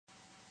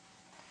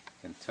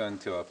can turn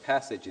to a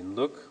passage in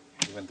Luke,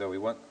 even though we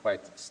won't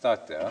quite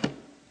start there.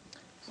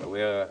 So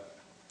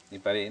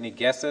any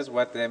guesses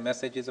what the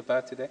message is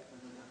about today?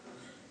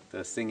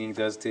 The singing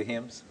those two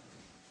hymns?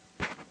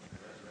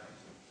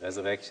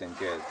 Resurrection,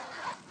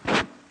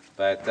 good.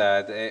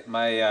 But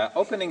my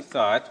opening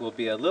thought will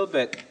be a little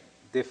bit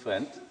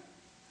different,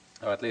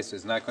 or at least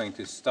it's not going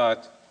to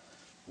start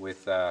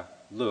with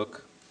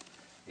Luke.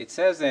 It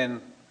says in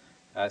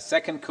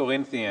 2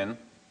 Corinthians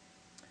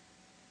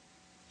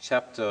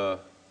chapter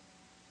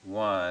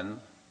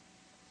 1,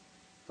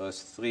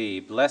 verse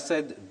 3,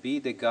 "Blessed be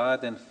the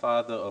God and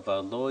Father of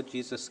our Lord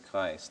Jesus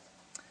Christ,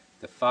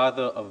 the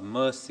Father of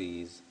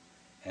mercies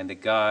and the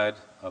God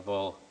of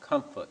all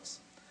comforts,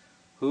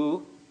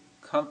 who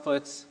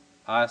comforts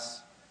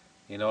us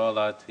in all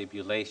our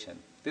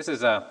tribulation." This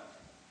is a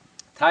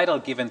title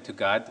given to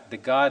God, the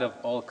God of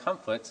all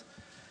comforts.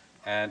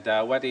 And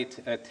what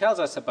it tells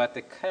us about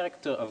the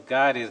character of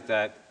God is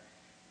that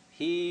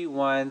He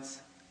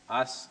wants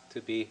us to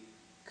be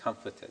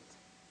comforted.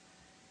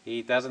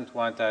 He doesn't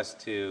want us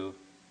to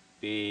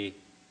be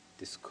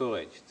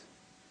discouraged.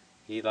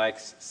 He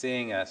likes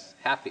seeing us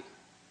happy,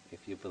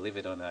 if you believe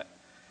it or not.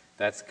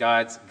 That's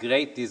God's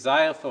great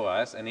desire for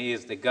us, and He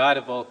is the God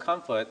of all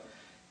comfort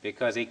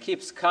because He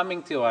keeps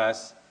coming to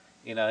us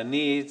in our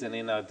needs and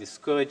in our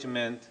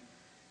discouragement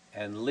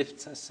and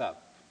lifts us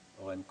up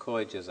or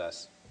encourages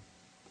us.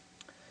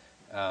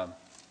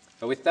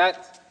 But with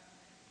that,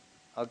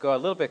 I'll go a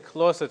little bit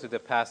closer to the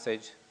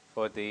passage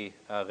for the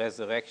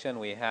resurrection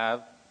we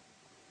have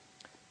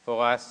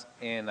for us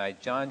in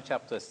John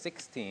chapter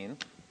 16.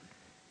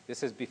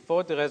 This is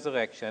before the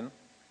resurrection,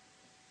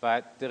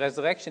 but the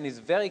resurrection is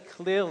very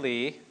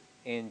clearly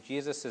in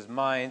Jesus'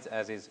 mind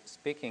as He's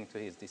speaking to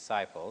His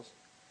disciples.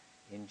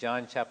 In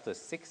John chapter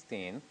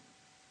 16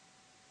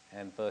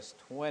 and verse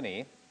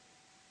 20,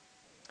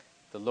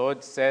 the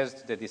Lord says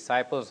to the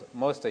disciples,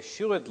 "Most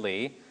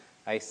assuredly,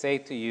 I say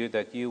to you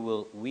that you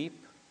will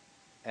weep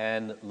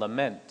and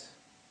lament."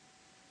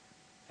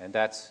 And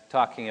that's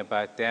talking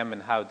about them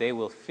and how they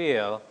will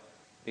feel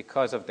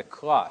because of the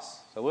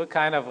cross. So we're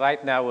kind of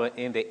right now, we're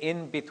in the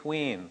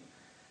in-between.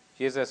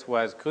 Jesus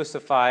was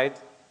crucified,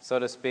 so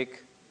to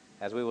speak,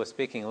 as we were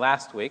speaking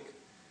last week,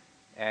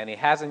 and He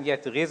hasn't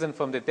yet risen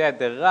from the dead.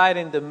 They're right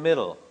in the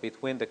middle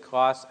between the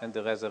cross and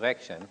the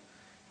resurrection.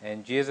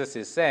 And Jesus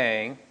is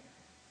saying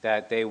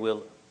that they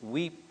will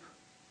weep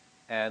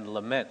and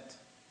lament.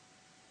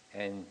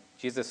 And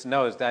Jesus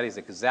knows that is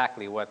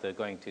exactly what they're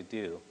going to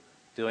do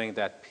during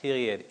that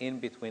period in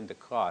between the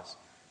cross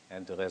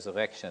and the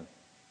resurrection.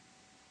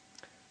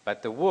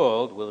 "But the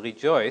world will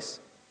rejoice,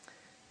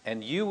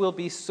 and you will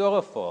be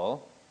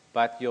sorrowful,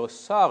 but your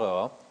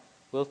sorrow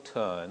will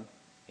turn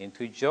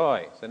into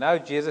joy." So now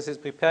Jesus is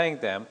preparing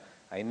them.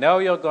 I know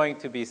you're going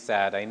to be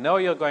sad. I know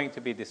you're going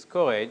to be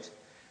discouraged,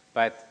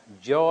 but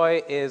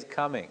joy is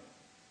coming.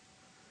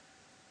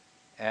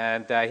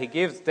 And He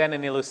gives then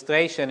an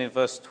illustration in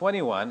verse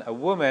 21. A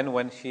woman,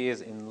 when she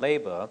is in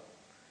labor,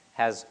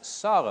 has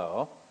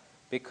sorrow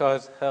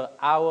because her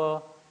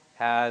hour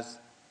has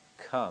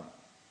come.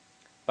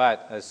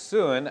 But as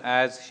soon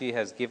as she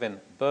has given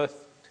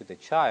birth to the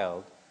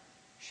child,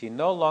 she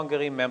no longer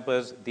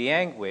remembers the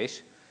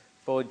anguish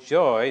for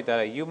joy that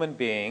a human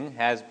being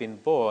has been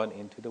born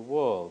into the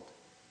world.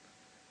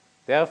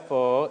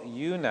 Therefore,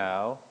 you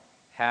now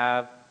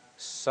have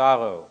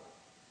sorrow.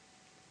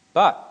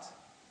 But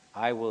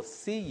I will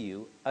see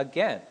you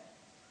again,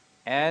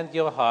 and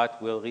your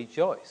heart will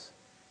rejoice,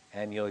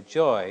 and your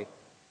joy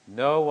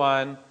no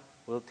one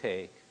will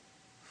take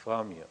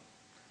from you.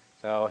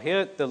 So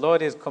here the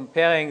Lord is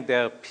comparing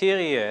the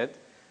period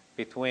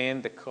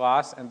between the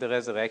cross and the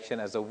resurrection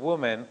as a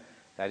woman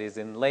that is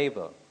in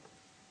labor.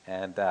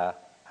 And I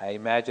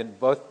imagine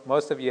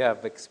most of you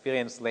have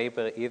experienced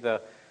labor either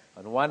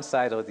on one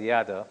side or the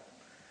other.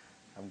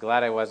 I'm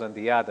glad I was on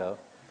the other.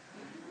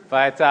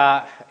 But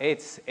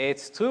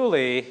it's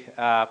truly,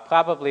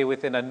 probably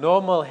within a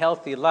normal,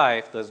 healthy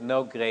life, there's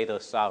no greater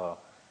sorrow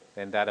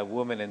than that a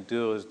woman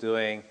endures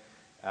during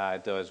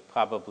those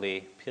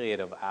probably period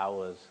of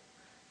hours.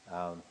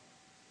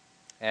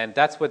 And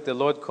that's what the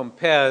Lord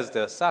compares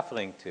their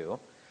suffering to.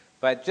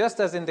 But just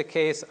as in the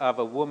case of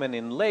a woman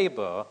in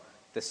labor,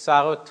 the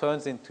sorrow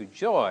turns into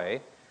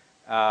joy,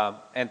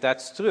 and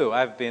that's true.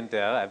 I've been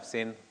there. I've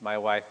seen my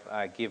wife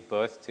give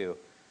birth to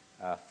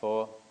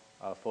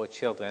four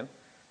children.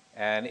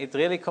 And it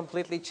really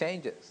completely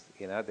changes.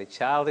 The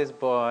child is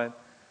born,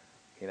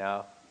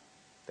 the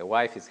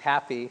wife is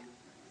happy.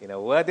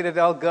 Where did it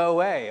all go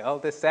away? All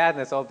the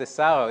sadness, all the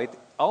sorrow, it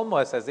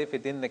almost as if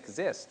it didn't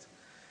exist.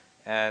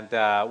 And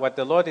what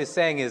the Lord is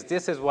saying is,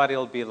 this is what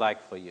it'll be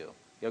like for you.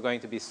 You're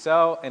going to be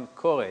so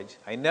encouraged.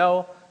 I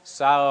know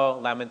sorrow,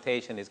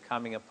 lamentation is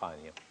coming upon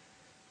you,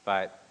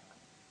 but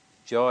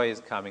joy is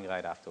coming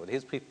right afterward.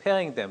 He's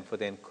preparing them for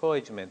the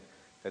encouragement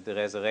that the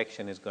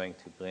resurrection is going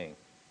to bring.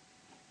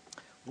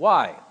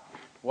 Why?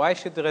 Why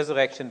should the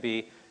resurrection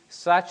be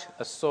such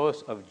a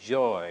source of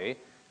joy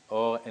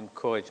or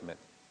encouragement?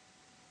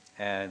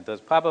 And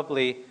there's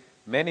probably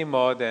many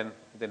more than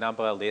the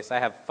number list. I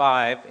have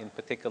 5 in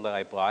particular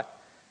I brought.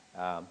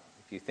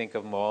 If you think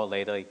of more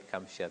later, you can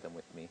come share them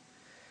with me.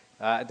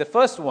 The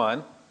first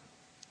one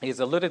is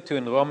alluded to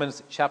in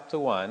Romans chapter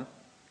 1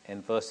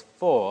 and verse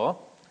 4.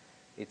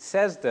 It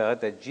says there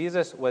that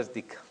Jesus was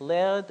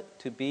declared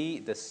to be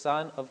the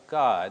Son of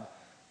God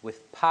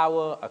with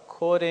power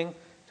according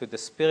to the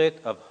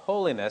Spirit of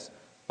holiness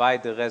by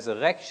the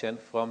resurrection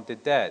from the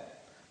dead.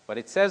 What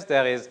it says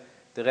there is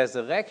the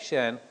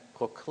resurrection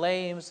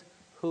proclaims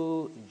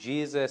who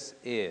Jesus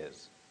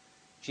is.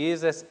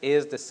 Jesus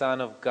is the Son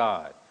of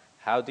God.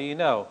 How do you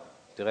know?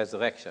 The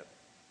resurrection.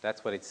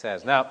 That's what it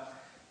says. Now,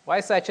 why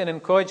such an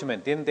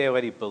encouragement? Didn't they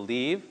already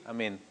believe? I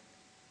mean,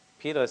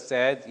 Peter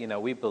said,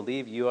 we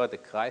believe you are the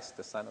Christ,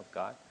 the Son of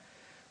God.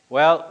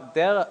 Well,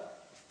 their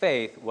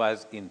faith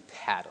was in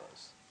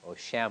tatters or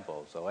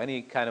shambles or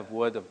any kind of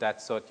word of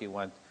that sort you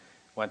want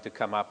to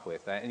come up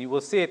with. And you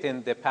will see it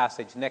in the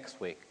passage next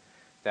week,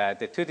 that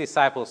the 2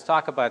 disciples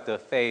talk about their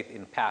faith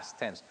in past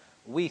tense.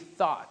 We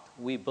thought,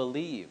 we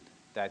believed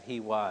that he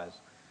was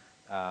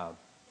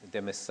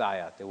the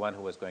Messiah, the one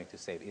who was going to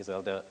save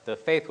Israel. The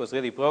faith was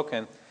really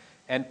broken.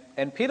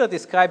 And Peter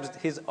describes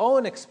his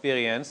own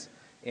experience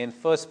in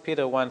 1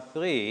 Peter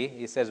 1:3.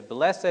 He says,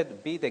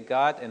 "Blessed be the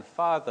God and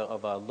Father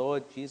of our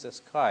Lord Jesus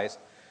Christ,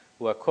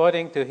 who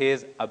according to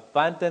his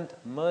abundant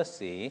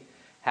mercy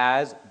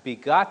has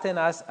begotten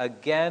us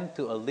again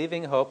to a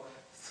living hope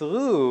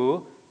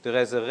through the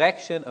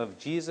resurrection of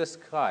Jesus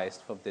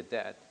Christ from the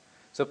dead."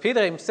 So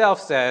Peter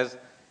himself says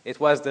it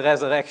was the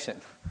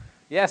resurrection.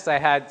 Yes, I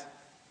had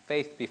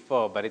faith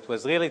before, but it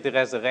was really the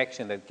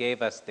resurrection that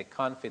gave us the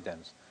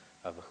confidence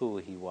of who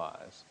he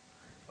was.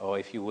 Or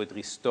if you would,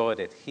 restored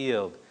it,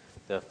 healed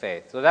their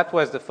faith. So that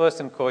was the first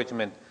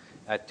encouragement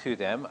to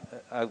them,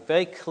 a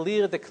very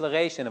clear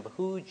declaration of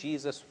who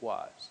Jesus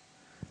was,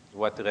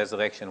 what the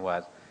resurrection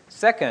was.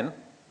 Second,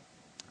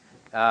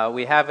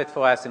 we have it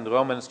for us in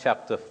Romans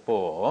chapter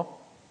 4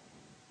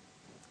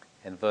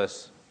 and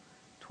verse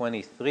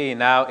 23.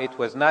 Now, it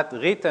was not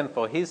written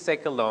for his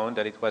sake alone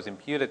that it was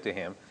imputed to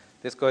him.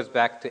 This goes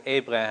back to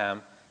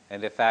Abraham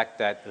and the fact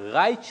that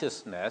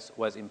righteousness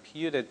was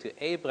imputed to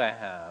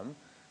Abraham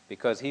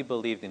because he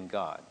believed in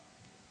God.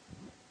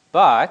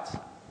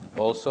 But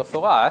also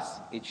for us,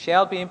 it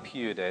shall be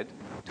imputed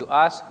to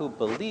us who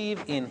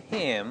believe in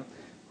him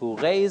who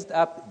raised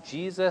up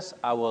Jesus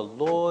our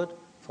Lord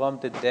from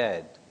the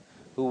dead,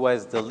 who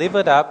was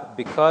delivered up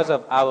because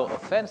of our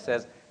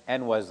offenses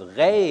and was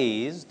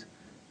raised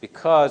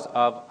because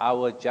of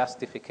our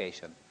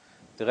justification.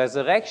 The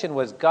resurrection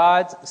was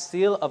God's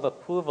seal of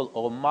approval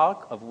or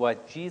mark of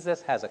what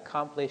Jesus has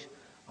accomplished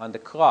on the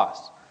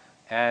cross.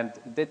 And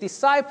the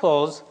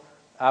disciples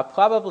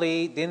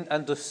probably didn't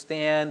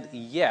understand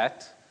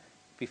yet,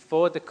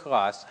 before the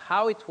cross,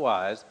 how it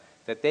was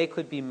that they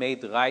could be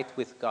made right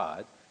with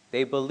God.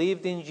 They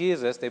believed in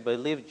Jesus. They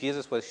believed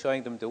Jesus was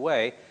showing them the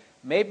way.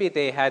 Maybe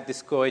they had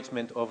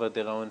discouragement over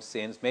their own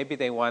sins. Maybe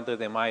they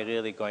wondered, am I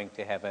really going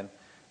to heaven?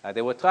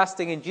 They were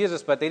trusting in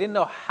Jesus, but they didn't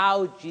know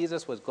how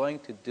Jesus was going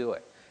to do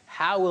it.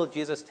 How will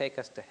Jesus take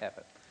us to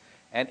heaven?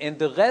 And in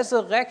the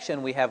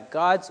resurrection, we have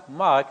God's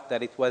mark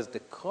that it was the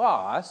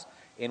cross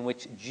in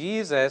which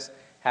Jesus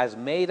has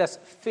made us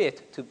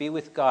fit to be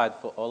with God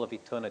for all of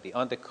eternity.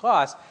 On the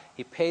cross,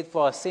 he paid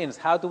for our sins.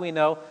 How do we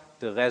know?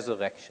 The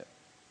resurrection.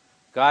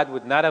 God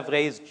would not have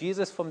raised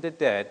Jesus from the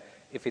dead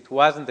if it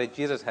wasn't that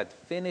Jesus had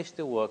finished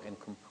the work and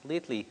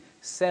completely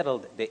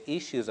settled the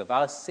issues of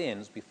our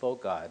sins before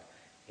God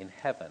in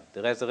heaven.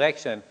 The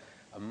resurrection,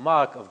 a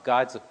mark of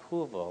God's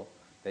approval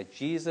that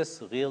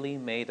Jesus really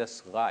made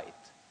us right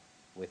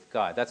with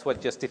God. That's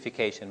what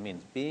justification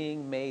means,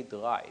 being made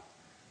right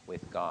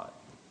with God.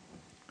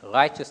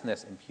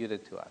 Righteousness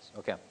imputed to us.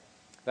 Okay,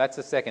 that's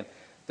the second.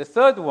 The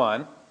third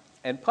one,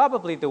 and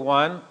probably the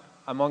one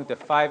among the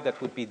 5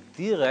 that would be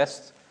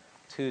dearest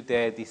to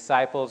the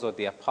disciples or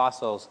the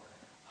apostles'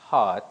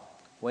 heart,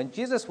 when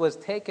Jesus was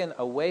taken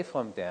away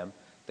from them,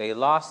 they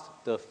lost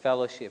their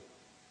fellowship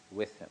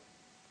with him.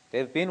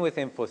 They've been with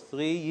him for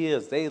 3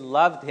 years. They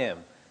loved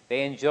him.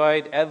 They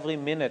enjoyed every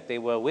minute they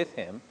were with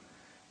him.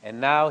 And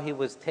now he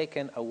was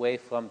taken away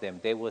from them.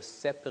 They were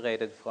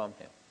separated from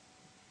him.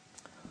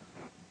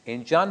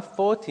 In John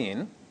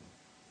 14,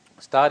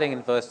 starting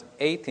in verse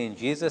 18,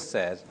 Jesus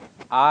says,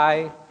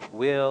 "I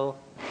will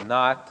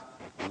not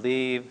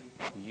leave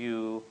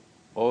you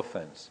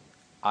orphans.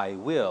 I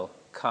will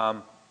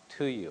come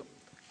to you.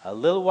 A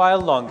little while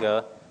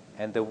longer,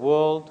 and the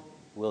world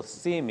will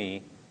see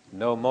me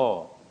no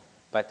more.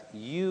 But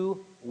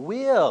you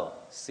will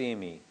see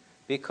me.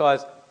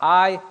 Because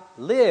I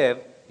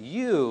live,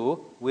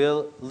 you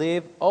will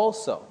live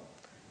also.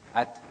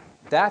 At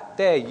that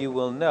day you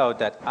will know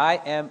that I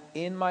am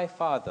in my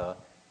Father,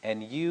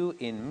 and you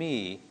in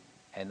me,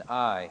 and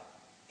I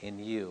in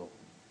you."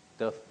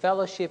 The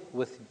fellowship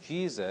with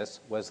Jesus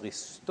was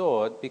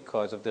restored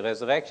because of the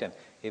resurrection.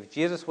 If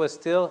Jesus was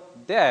still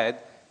dead,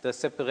 the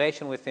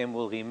separation with him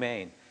will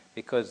remain.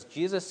 Because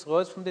Jesus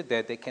rose from the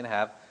dead, they can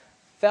have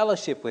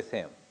fellowship with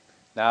him.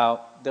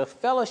 Now, their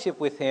fellowship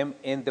with him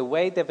in the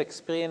way they've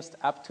experienced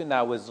up to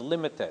now was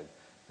limited.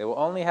 They will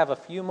only have a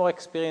few more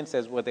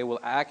experiences where they will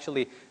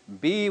actually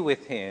be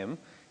with him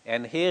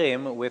and hear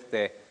him with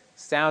the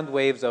sound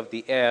waves of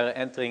the air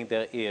entering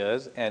their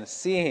ears, and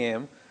see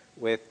him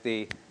with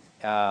the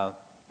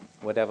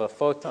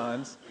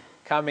photons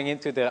coming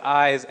into their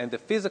eyes, and the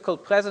physical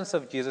presence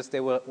of Jesus.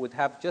 They would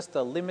have just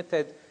a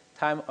limited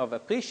time of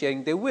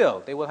appreciating. They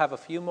will have a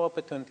few more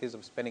opportunities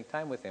of spending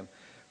time with him.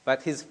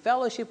 But his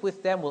fellowship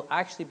with them will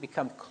actually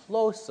become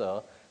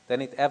closer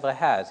than it ever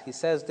has. He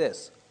says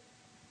this,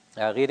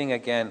 reading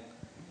again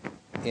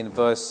in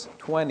verse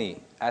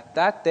 20, "At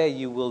that day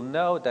you will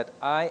know that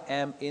I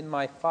am in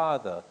my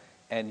Father,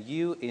 and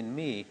you in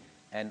me,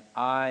 and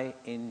I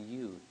in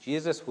you."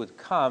 Jesus would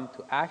come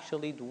to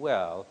actually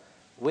dwell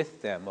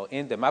with them or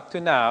in them. Up to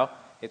now,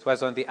 it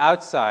was on the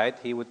outside.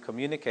 He would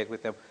communicate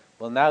with them.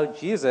 Well, now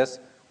Jesus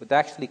would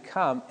actually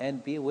come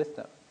and be with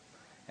them.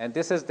 And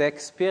this is the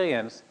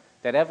experience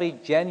that every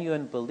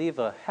genuine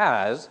believer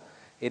has.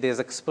 It is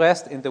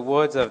expressed in the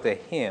words of the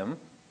hymn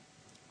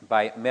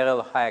by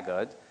Merrill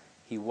Haggard,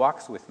 "He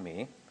Walks With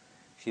Me."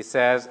 She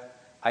says,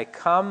 "I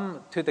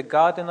come to the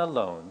garden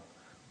alone,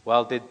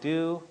 while the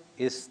dew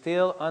is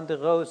still on the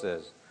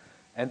roses,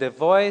 and the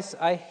voice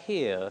I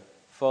hear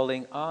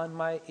falling on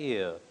my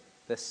ear,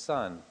 the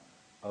Son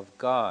of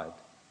God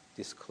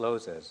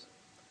discloses.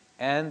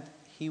 And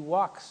he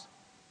walks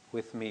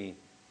with me,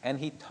 and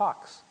he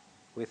talks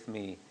with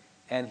me,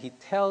 and he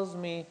tells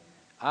me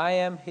I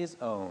am his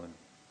own,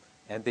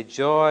 and the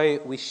joy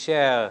we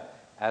share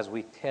as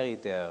we tarry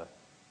there,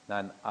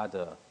 none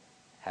other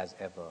has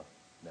ever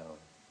known."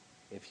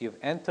 If you've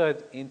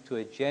entered into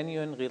a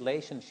genuine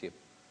relationship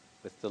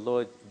with the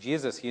Lord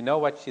Jesus, you know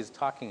what she's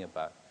talking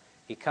about.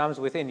 He comes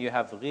within. You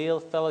have real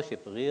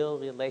fellowship, real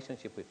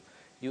relationship with him.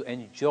 You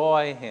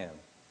enjoy him.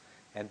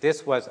 And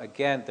this was,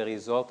 again, the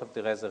result of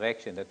the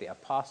resurrection, that the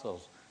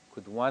apostles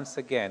could once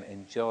again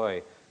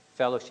enjoy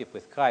fellowship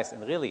with Christ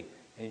and really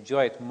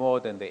enjoy it more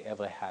than they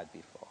ever had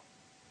before.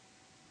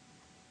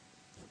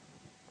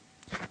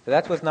 So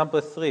that was number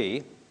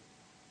 3.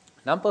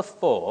 Number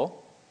 4,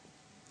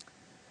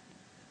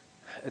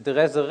 the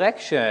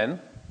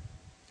resurrection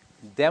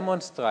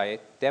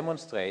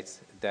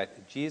demonstrates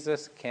that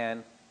Jesus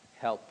can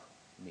help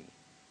me.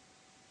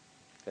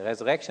 The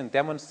resurrection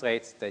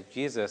demonstrates that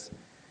Jesus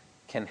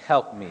can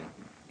help me.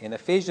 In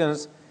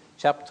Ephesians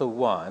chapter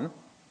 1,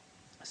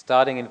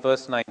 starting in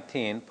verse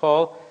 19,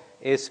 Paul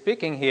is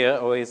speaking here,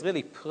 or is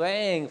really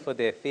praying for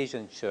the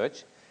Ephesian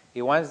church.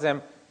 He wants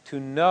them to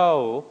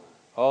know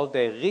all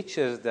the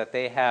riches that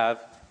they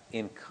have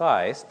in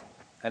Christ.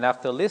 And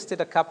after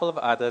listed a couple of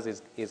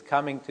others, is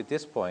coming to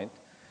this point,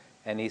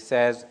 and he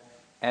says,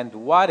 "And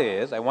what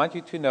is," I want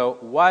you to know,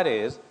 what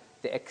is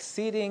the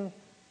exceeding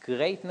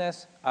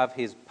greatness of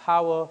his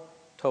power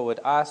toward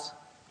us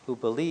who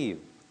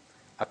believe,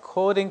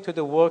 according to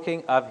the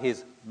working of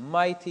his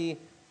mighty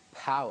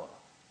power.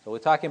 So we're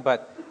talking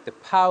about the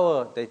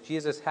power that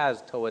Jesus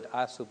has toward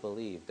us who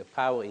believe, the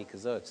power he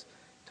exerts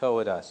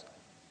toward us,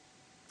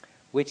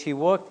 which he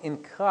worked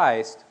in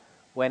Christ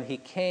when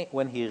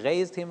he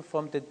raised him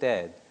from the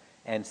dead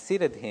and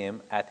seated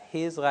him at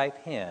his right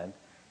hand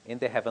in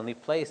the heavenly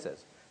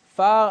places,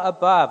 far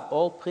above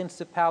all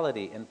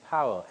principality and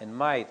power and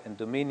might and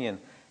dominion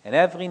and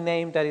every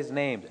name that is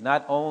named,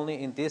 not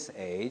only in this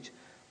age,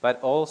 but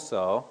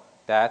also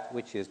that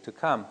which is to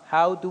come.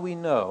 How do I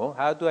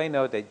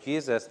know that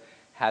Jesus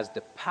has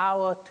the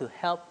power to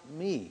help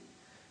me?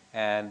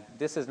 And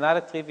this is not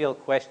a trivial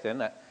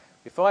question.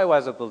 Before I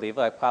was a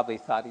believer, I probably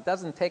thought, it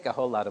doesn't take a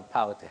whole lot of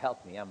power to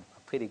help me. I'm a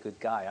pretty good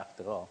guy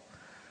after all.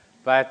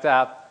 But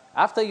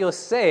after you're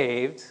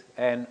saved,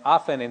 and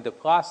often in the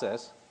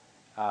process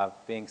of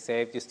being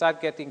saved, you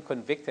start getting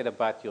convicted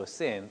about your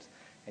sins,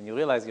 and you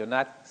realize you're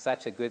not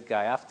such a good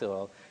guy after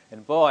all.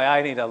 And boy,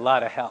 I need a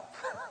lot of help.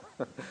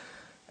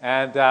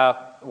 And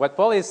what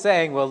Paul is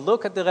saying, well,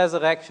 look at the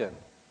resurrection.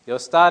 You're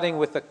starting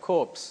with a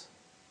corpse.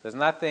 There's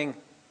nothing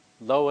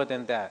lower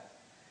than that.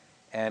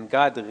 And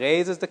God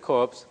raises the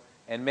corpse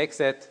and makes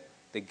it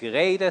the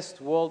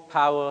greatest world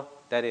power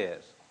that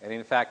is. And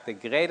in fact, the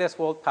greatest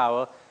world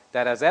power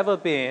that has ever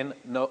been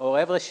or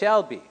ever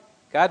shall be.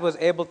 God was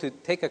able to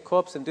take a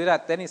corpse and do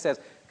that. Then he says,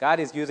 God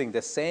is using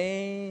the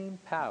same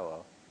power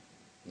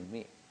in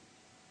me.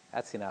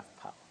 That's enough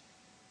power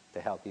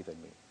to help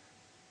even me.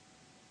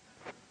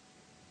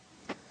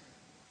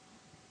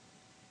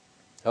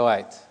 All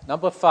right,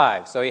 number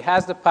 5. So he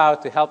has the power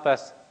to help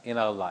us in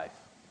our life.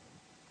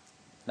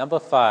 Number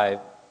 5,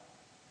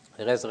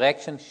 the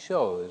resurrection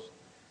shows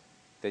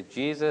that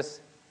Jesus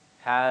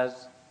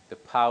has the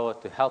power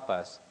to help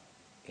us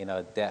in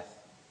our death.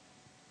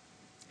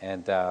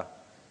 And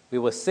we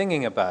were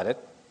singing about it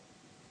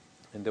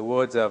in the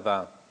words of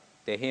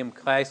the hymn,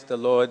 "Christ the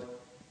Lord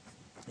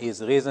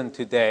is risen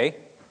today.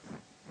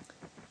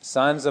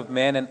 Sons of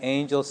men and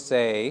angels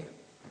say,"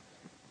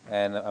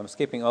 and I'm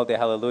skipping all the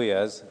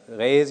hallelujahs,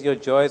 "Raise your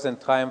joys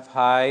and triumph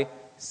high,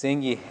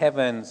 sing ye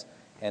heavens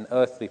and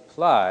earth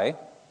reply.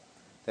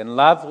 Then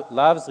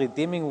love's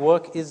redeeming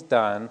work is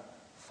done,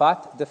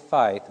 fought the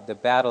fight, the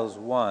battle's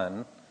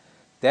won.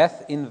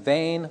 Death in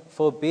vain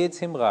forbids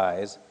him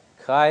rise,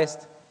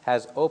 Christ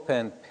has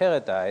opened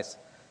paradise,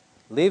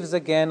 lives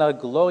again our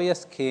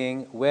glorious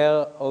King,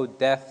 where, O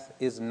death,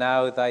 is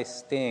now thy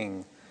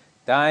sting?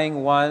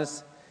 Dying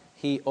once,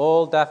 he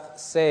all doth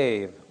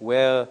save,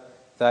 where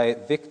thy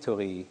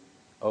victory,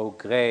 O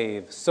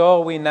grave?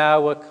 Soar we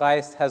now where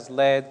Christ has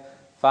led,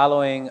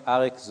 following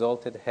our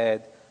exalted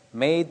head.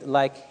 Made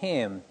like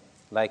him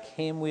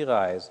we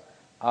rise,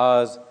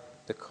 ours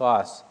the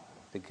cross,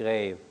 the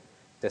grave,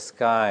 the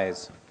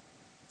skies.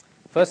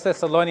 1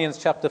 Thessalonians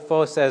chapter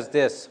 4 says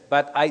this,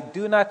 "But I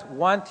do not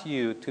want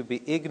you to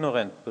be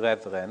ignorant,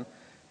 brethren,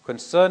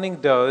 concerning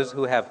those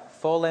who have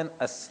fallen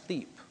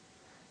asleep."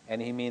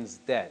 And he means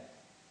dead.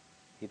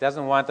 He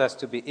doesn't want us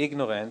to be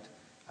ignorant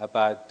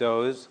about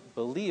those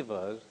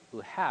believers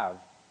who have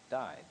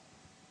died.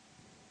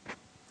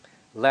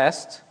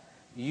 "Lest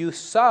you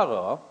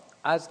sorrow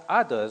as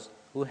others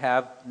who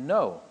have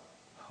no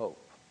hope."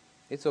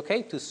 It's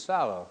okay to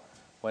sorrow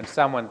when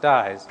someone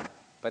dies,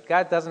 but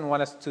God doesn't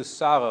want us to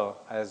sorrow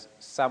as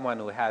someone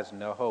who has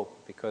no hope,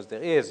 because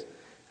there is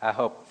a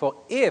hope. For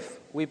if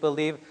we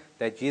believe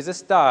that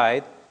Jesus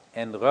died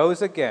and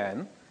rose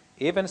again,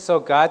 even so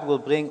God will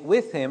bring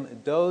with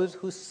him those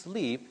who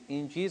sleep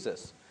in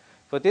Jesus.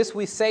 For this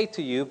we say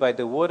to you by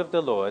the word of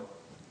the Lord,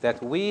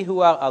 that we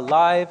who are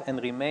alive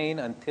and remain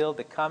until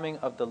the coming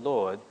of the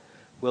Lord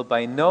will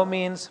by no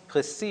means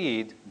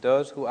precede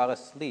those who are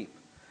asleep.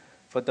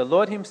 For the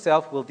Lord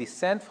himself will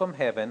descend from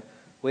heaven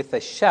with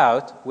a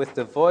shout, with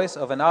the voice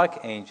of an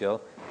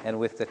archangel, and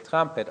with the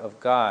trumpet of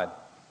God.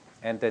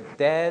 And the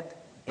dead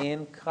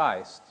in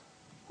Christ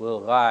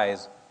will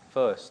rise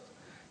first.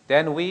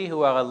 Then we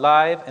who are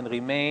alive and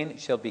remain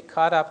shall be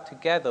caught up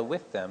together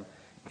with them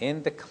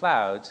in the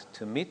clouds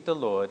to meet the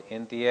Lord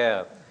in the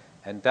air.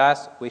 And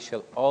thus we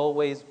shall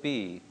always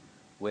be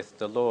with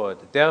the Lord.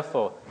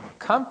 Therefore,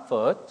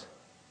 comfort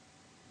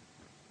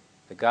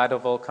the God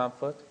of all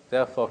comfort.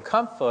 Therefore,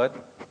 comfort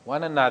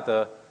one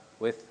another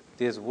with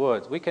these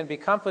words. We can be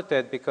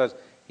comforted because,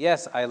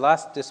 yes, I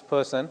lost this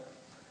person,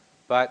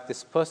 but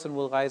this person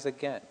will rise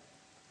again.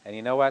 And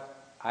you know what?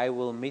 I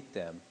will meet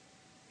them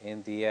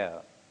in the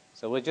air.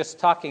 So we're just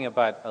talking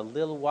about a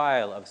little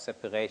while of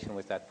separation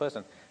with that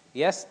person.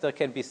 Yes, there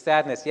can be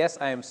sadness. Yes,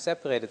 I am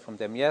separated from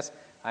them. Yes,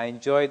 I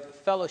enjoyed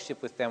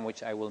fellowship with them,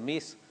 which I will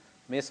miss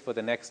for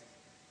the next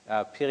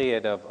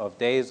period of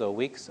days or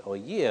weeks or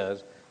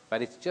years,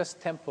 but it's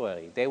just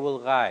temporary. They will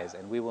rise,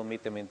 and we will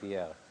meet them in the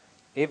air.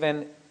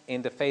 Even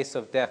in the face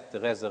of death, the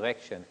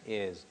resurrection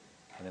is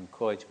an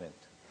encouragement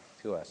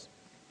to us.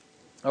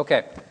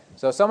 Okay,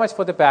 so much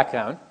for the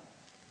background.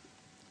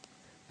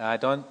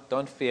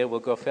 Don't fear, we'll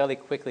go fairly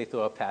quickly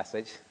through our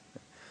passage.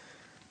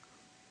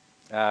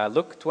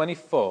 Luke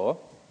 24.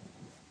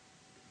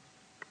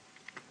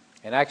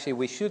 And actually,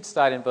 we should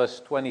start in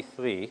verse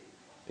 23,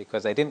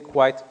 because I didn't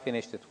quite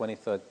finish the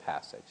 23rd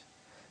passage.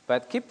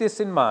 But keep this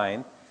in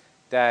mind,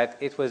 that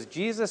it was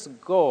Jesus'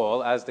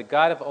 goal as the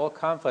God of all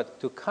comfort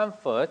to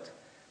comfort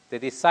the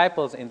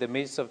disciples in the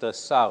midst of their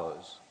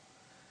sorrows.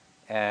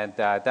 And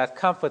that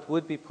comfort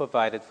would be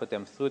provided for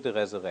them through the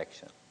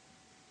resurrection.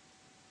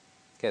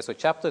 Okay, so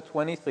chapter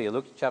 23,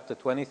 Luke chapter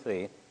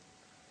 23,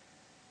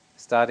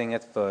 starting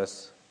at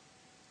verse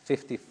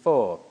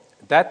 54.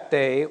 That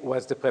day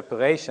was the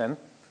preparation,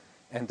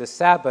 and the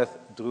Sabbath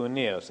drew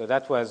near. So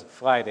that was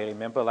Friday.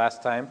 Remember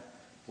last time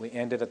we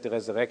ended at the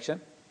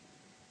resurrection?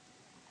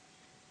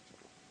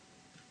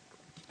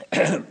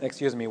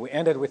 Excuse me, we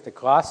ended with the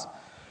cross.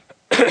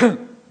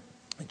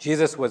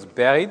 Jesus was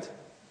buried,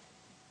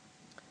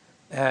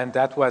 and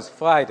that was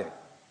Friday.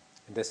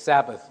 The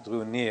Sabbath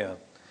drew near.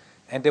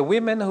 And the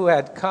women who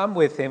had come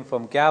with him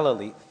from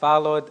Galilee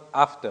followed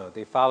after.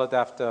 They followed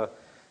after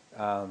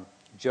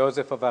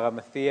Joseph of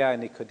Arimathea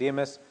and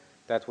Nicodemus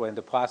that were in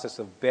the process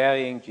of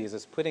burying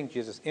Jesus, putting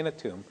Jesus in a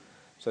tomb.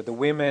 So the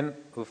women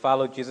who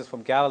followed Jesus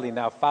from Galilee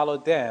now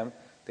followed them.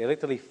 They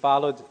literally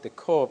followed the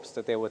corpse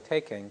that they were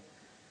taking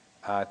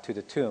to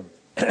the tomb.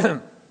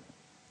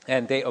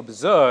 And they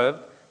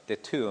observed the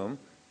tomb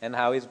and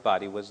how his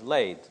body was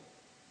laid.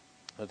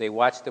 So they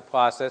watched the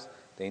process.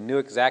 They knew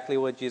exactly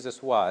where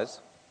Jesus was.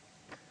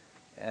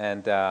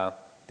 And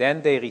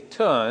then they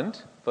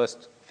returned,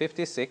 verse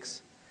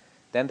 56,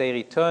 then they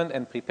returned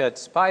and prepared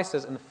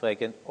spices and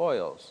fragrant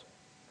oils.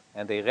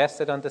 And they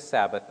rested on the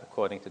Sabbath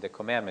according to the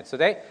commandment. So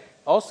they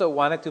also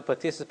wanted to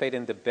participate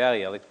in the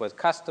burial. It was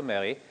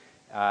customary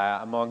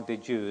among the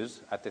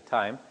Jews at the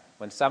time.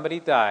 When somebody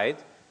died,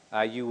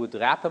 you would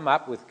wrap them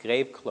up with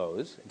grave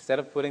clothes. Instead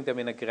of putting them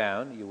in the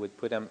ground, you would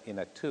put them in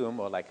a tomb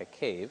or like a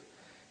cave.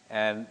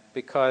 And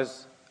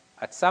because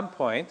at some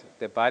point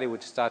the body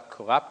would start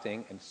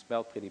corrupting and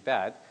smell pretty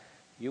bad,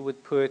 you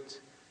would put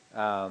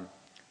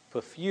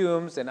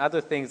perfumes and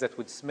other things that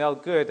would smell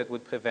good that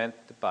would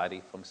prevent the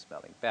body from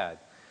smelling bad.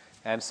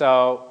 And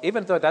so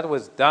even though that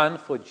was done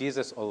for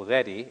Jesus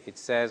already, it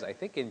says, I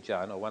think in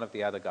John or one of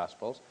the other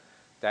Gospels,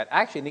 that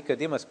actually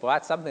Nicodemus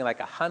brought something like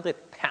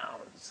 100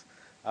 pounds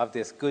of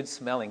this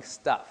good-smelling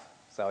stuff.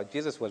 So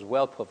Jesus was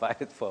well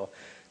provided for.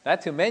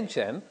 Not to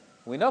mention,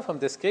 we know from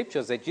the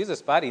Scriptures that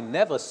Jesus' body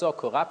never saw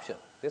corruption.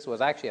 This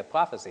was actually a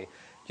prophecy.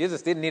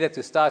 Jesus didn't need it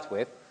to start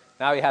with.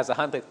 Now he has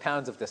 100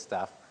 pounds of the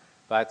stuff.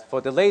 But for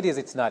the ladies,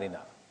 it's not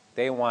enough.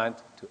 They want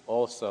to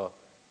also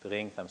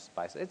bring some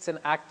spices. It's an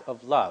act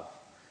of love.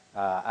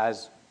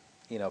 As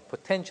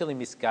potentially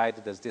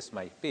misguided as this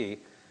might be,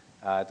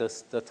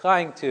 they're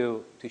trying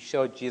to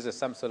show Jesus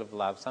some sort of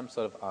love, some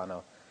sort of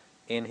honor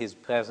in his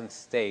present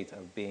state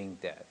of being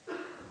dead.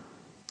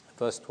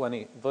 Verse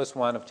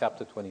 1 of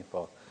chapter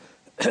 24.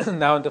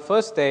 Now on the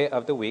first day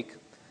of the week,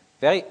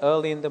 very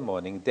early in the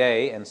morning,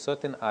 they and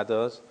certain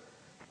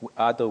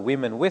other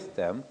women with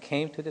them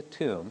came to the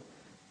tomb,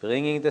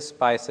 bringing the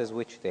spices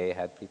which they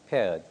had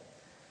prepared.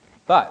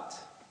 But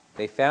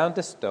they found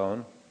the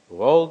stone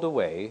rolled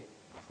away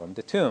from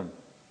the tomb.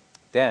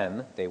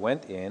 Then they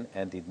went in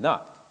and did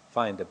not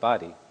find the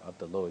body of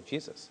the Lord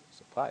Jesus.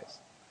 Surprise.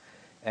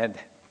 And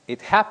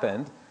it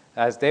happened,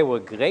 as they were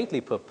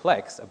greatly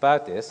perplexed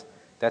about this,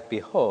 that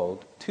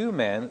behold, 2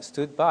 men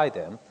stood by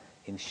them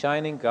in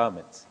shining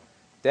garments.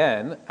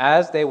 Then,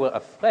 as they were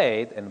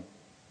afraid and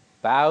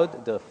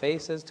bowed their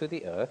faces to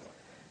the earth,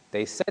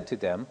 they said to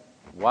them,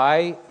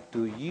 "Why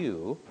do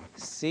you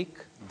seek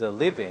the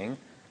living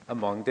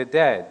among the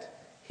dead?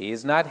 He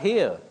is not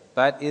here,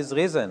 but is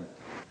risen.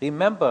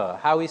 Remember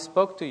how he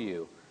spoke to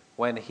you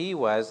when he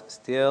was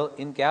still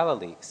in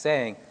Galilee,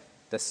 saying,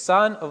 'The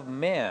Son of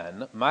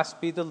Man must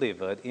be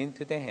delivered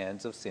into the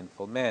hands of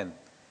sinful men,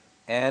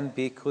 and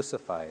be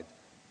crucified,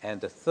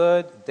 and the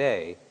 3rd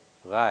day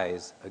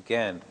rise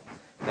again.'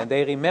 And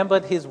they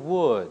remembered his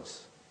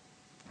words.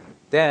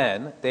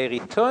 Then they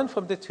returned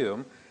from the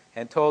tomb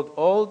and told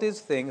all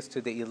these things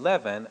to the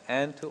 11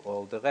 and to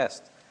all the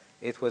rest.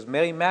 It was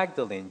Mary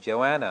Magdalene,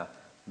 Joanna,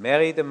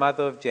 Mary the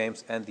mother of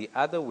James, and the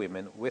other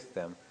women with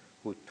them,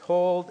 who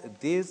told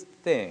these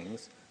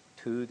things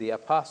to the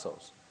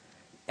apostles.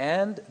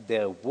 And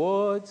their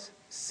words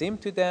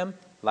seemed to them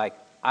like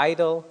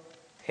idle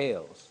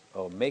tales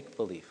or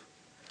make-believe,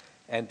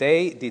 and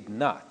they did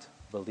not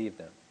believe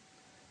them.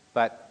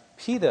 But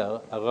Peter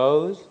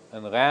arose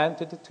and ran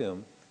to the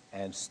tomb,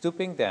 and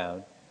stooping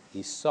down,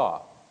 he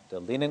saw the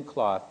linen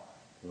cloth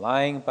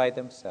lying by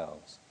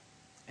themselves,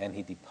 and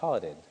he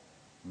departed,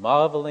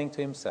 marveling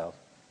to himself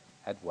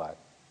at what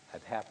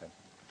had happened."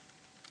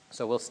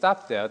 So we'll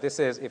stop there. This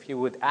is, if you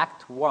would,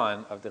 Act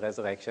 1 of the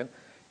resurrection.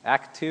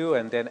 Act 2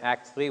 and then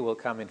Act 3 will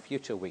come in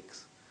future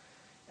weeks.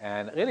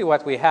 And really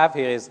what we have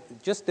here is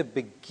just the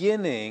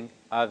beginning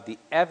of the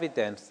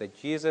evidence that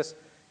Jesus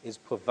is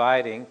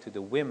providing to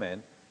the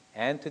women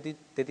and to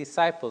the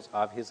disciples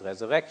of his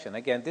resurrection.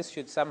 Again, this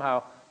should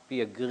somehow be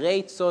a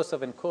great source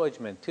of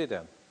encouragement to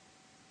them.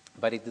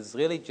 But it is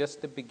really just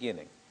the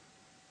beginning.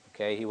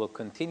 Okay, he will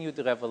continue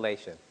the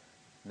revelation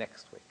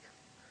next week.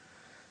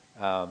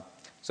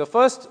 So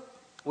first,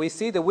 we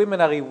see the women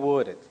are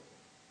rewarded.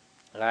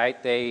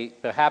 Right?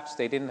 Perhaps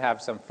they didn't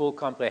have some full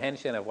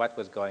comprehension of what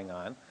was going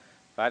on,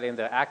 but in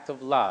their act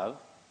of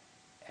love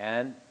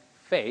and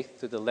faith,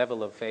 to the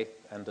level of faith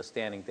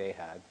understanding they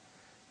had,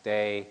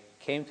 they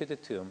came to the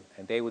tomb,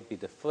 and they would be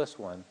the first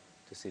one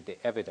to see the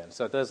evidence.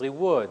 So there's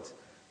rewards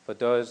for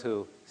those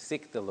who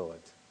seek the Lord.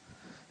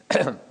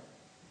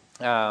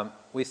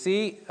 We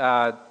see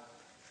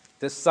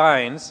the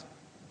signs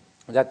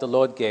that the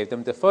Lord gave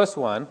them. The first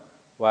one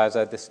was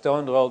the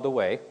stone rolled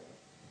away.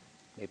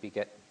 Maybe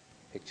get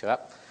the picture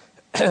up.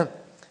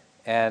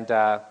 And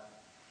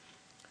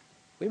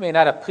we may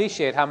not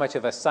appreciate how much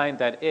of a sign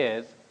that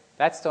is.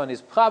 That stone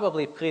is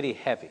probably pretty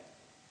heavy.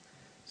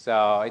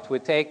 So it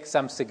would take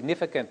some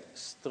significant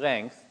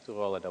strength to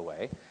roll it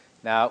away.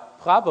 Now,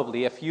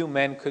 probably a few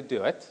men could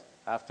do it.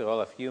 After all,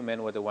 a few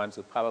men were the ones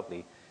who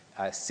probably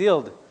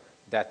sealed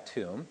that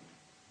tomb.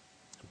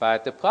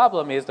 But the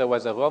problem is there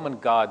was a Roman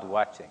guard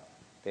watching.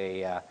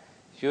 The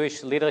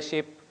Jewish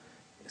leadership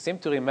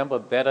seemed to remember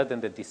better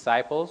than the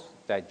disciples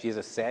that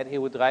Jesus said he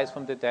would rise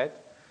from the dead.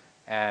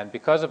 And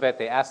because of it,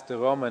 they asked the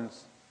Roman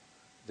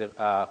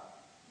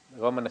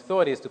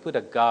authorities to put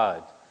a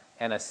guard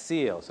and a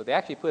seal. So they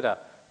actually put a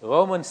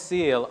Roman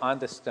seal on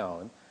the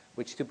stone,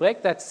 which to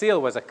break that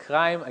seal was a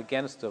crime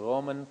against the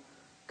Roman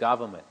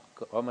government,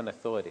 Roman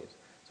authorities.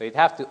 So you'd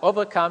have to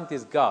overcome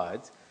these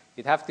guards.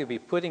 You'd have to be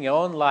putting your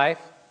own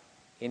life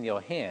in your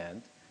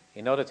hand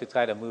in order to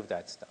try to move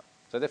that stone.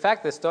 So the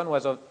fact the stone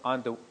was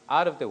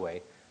out of the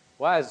way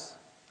was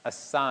a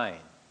sign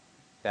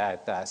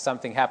that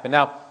something happened.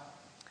 Now,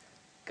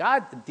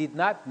 God did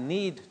not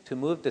need to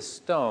move the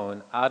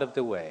stone out of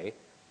the way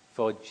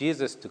for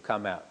Jesus to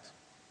come out.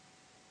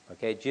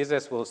 Okay,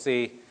 Jesus, we'll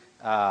see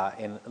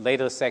in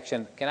later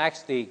section, can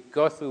actually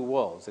go through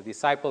walls. The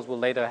disciples will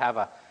later have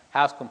a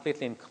house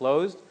completely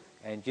enclosed,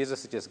 and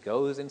Jesus just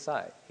goes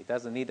inside. He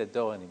doesn't need a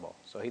door anymore.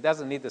 So he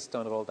doesn't need the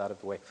stone rolled out of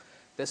the way.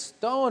 The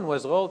stone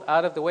was rolled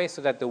out of the way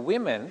so that the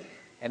women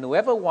and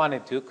whoever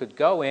wanted to could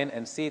go in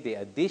and see the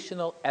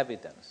additional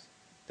evidence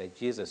that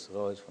Jesus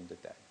rose from the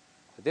dead.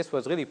 So this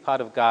was really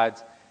part of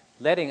God's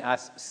letting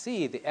us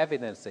see the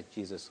evidence that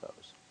Jesus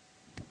rose.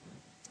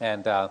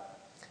 And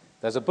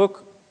there's a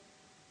book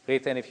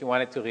written, if you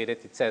wanted to read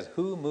it, it says,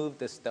 "Who Moved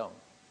the Stone?"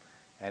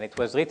 And it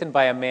was written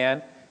by a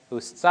man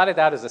who started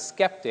out as a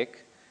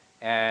skeptic,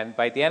 and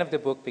by the end of the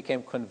book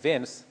became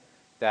convinced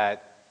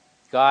that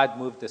God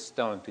moved the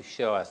stone to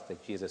show us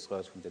that Jesus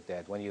rose from the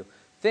dead. When you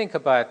think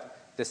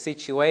about the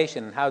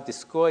situation and how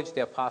discouraged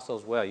the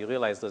apostles were, you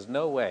realize there's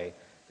no way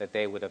that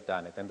they would have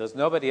done it. And there's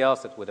nobody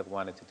else that would have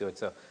wanted to do it.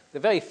 So the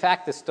very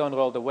fact the stone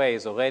rolled away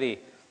is already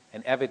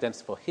an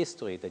evidence for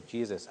history that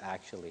Jesus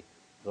actually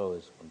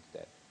rose from the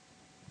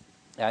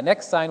dead.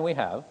 Next sign we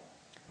have,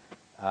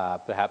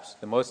 perhaps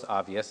the most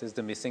obvious, is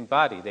the missing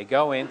body. They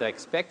go in, they're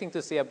expecting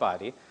to see a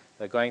body.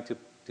 They're going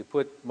to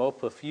put more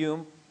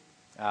perfume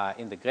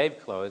in the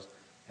grave clothes,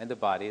 and the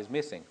body is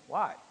missing.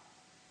 Why?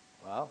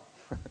 Well,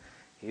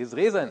 he's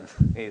risen.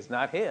 He's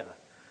not here,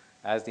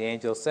 as the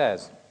angel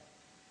says.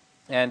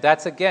 And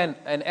that's, again,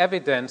 an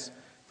evidence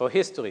for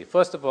history.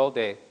 First of all,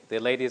 the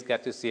ladies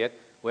got to see it.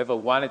 Whoever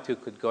wanted to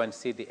could go and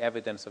see the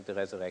evidence of the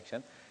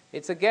resurrection.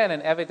 It's, again,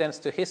 an evidence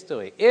to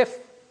history. If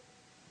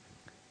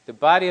the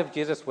body of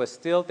Jesus was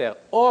still there,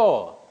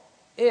 or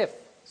if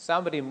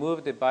somebody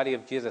moved the body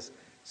of Jesus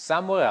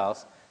somewhere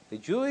else, the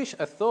Jewish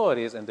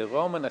authorities and the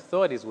Roman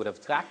authorities would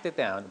have tracked it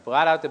down,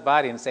 brought out the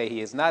body, and say,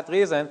 he is not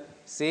risen.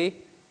 See,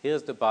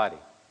 here's the body.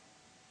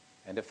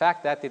 And the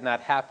fact that did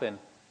not happen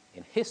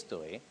in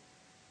history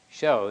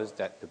shows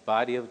that the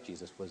body of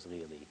Jesus was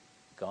really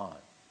gone.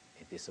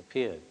 It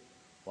disappeared.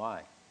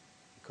 Why?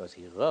 Because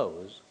he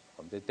rose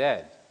from the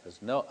dead.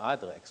 There's no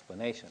other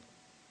explanation.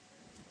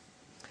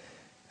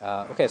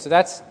 Okay, so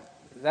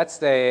that's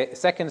the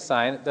second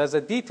sign. There's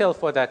a detail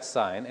for that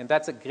sign, and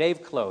that's a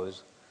grave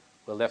clothes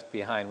were left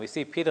behind. We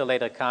see Peter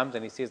later comes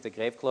and he sees the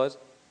grave clothes.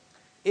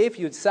 If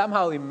you'd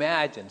somehow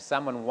imagine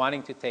someone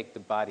wanting to take the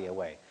body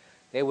away,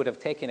 they would have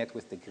taken it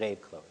with the grave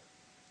clothes.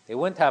 They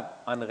wouldn't have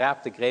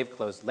unwrapped the grave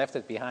clothes, left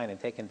it behind, and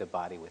taken the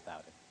body without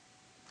it.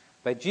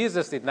 But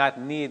Jesus did not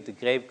need the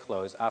grave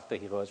clothes after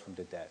he rose from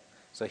the dead,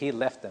 so he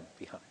left them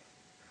behind.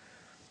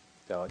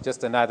 So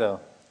just another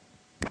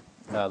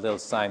little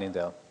sign in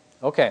there.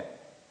 Okay.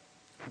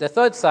 The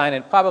third sign,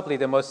 and probably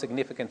the most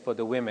significant for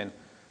the women,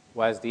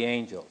 was the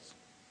angels.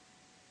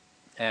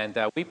 And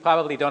we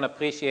probably don't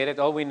appreciate it.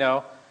 All we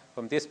know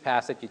from this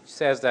passage, it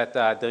says that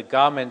their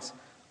garments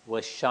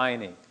were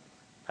shining.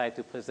 Try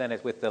to present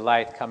it with the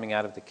light coming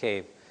out of the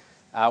cave.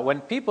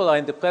 When people are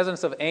in the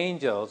presence of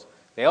angels,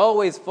 they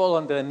always fall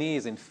on their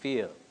knees in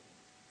fear.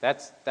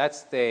 That's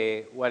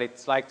what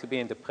it's like to be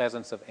in the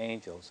presence of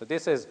angels. So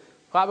this is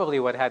probably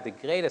what had the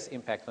greatest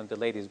impact on the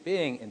ladies,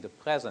 being in the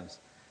presence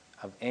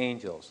of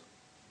angels.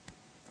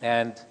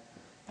 And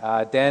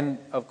then,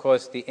 of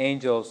course, the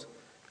angels'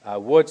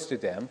 words to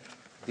them,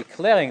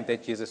 declaring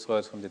that Jesus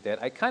rose from the dead.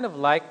 I kind of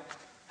like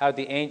how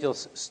the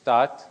angels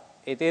start.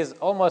 It is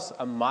almost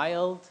a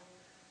mild,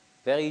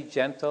 very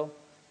gentle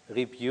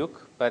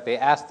rebuke, but they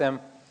ask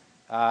them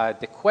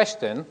the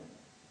question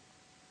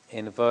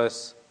in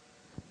verse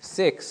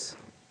 5,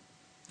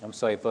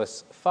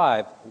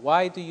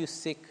 why do you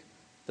seek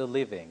the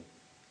living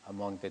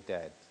among the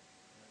dead?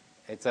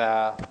 It's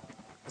a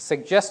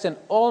suggestion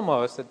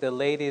almost that the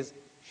ladies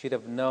should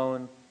have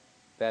known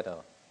better.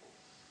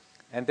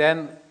 And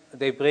then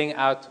they bring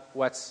out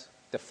what's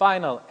the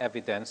final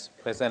evidence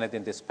presented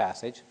in this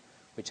passage,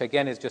 which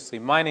again is just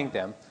reminding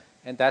them,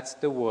 and that's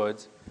the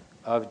words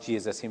of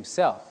Jesus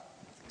himself,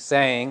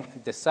 saying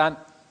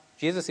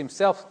Jesus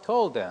himself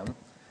told them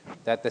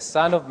that the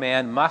Son of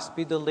Man must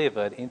be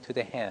delivered into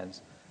the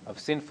hands of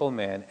sinful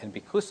men and be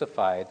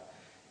crucified,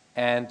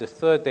 and the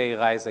third day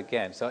rise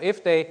again. So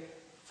if they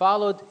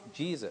followed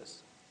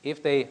Jesus,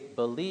 if they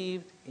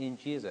believed in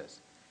Jesus,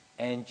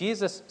 and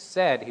Jesus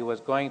said he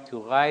was going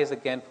to rise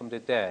again from the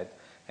dead,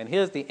 and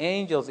here's the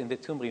angels in the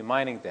tomb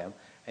reminding them,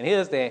 and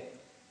here's the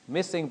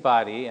missing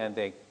body and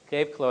the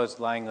grave clothes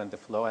lying on the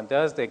floor, and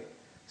there's the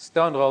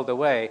stone rolled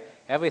away,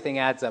 everything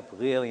adds up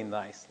really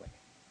nicely.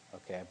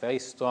 Okay, very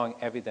strong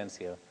evidence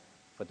here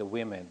for the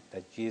women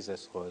that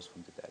Jesus rose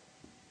from the dead.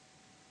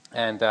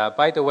 And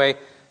by the way,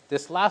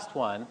 this last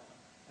one,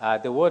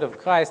 the word of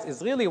Christ,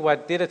 is really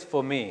what did it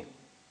for me.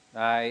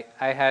 I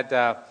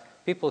had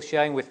people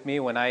sharing with me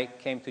when I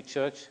came to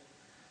church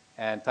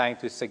and trying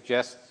to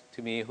suggest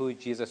to me who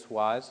Jesus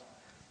was.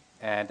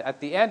 And at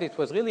the end, it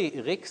was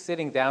really Rick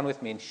sitting down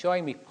with me and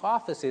showing me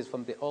prophecies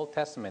from the Old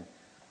Testament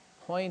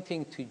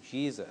pointing to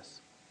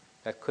Jesus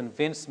that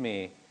convinced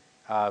me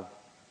of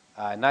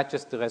not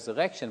just the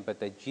resurrection, but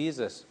that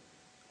Jesus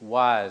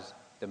was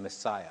the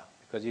Messiah.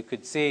 Because you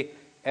could see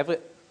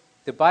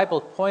the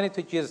Bible pointed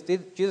to Jesus.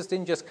 Jesus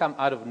didn't just come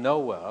out of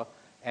nowhere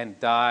and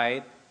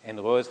died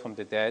and rose from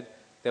the dead.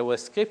 There were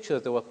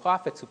scriptures, there were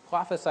prophets who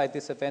prophesied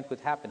this event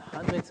would happen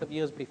hundreds of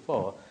years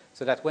before,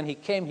 so that when he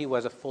came, he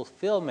was a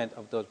fulfillment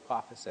of those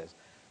prophecies,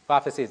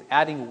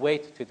 adding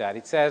weight to that.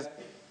 It says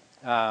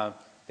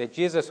that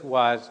Jesus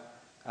was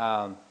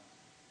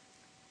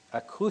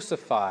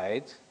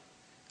crucified,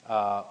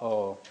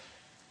 let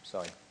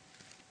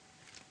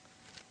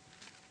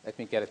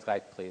me get it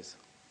right, please.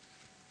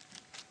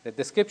 The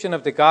description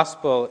of the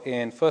gospel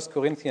in 1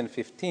 Corinthians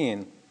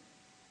 15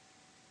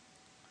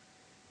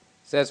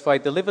 says, "For I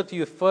delivered to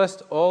you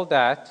first all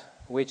that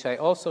which I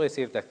also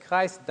received, that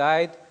Christ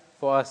died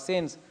for our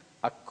sins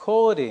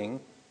according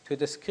to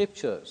the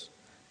Scriptures,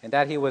 and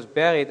that he was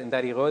buried, and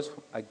that he rose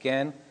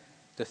again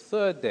the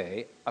third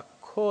day,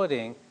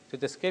 according to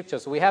the Scripture.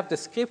 So we have the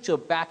Scripture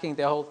backing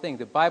the whole thing.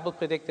 The Bible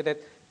predicted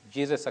it,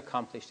 Jesus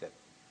accomplished it,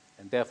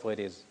 and therefore it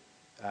is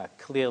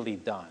clearly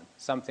done,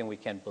 something we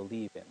can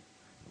believe in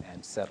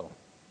and settle.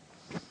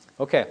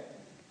 Okay,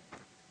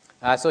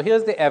 so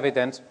here's the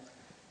evidence,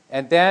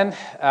 and then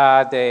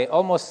the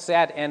almost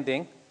sad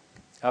ending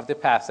of the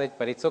passage,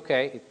 but it's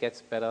okay, it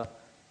gets better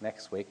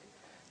next week.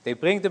 They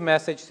bring the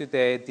message to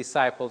the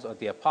disciples or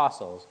the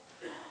apostles,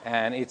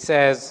 and it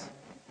says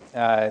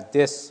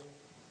this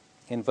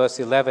in verse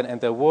 11, and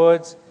the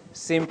words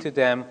seemed to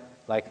them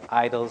like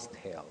idols'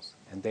 tales,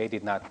 and they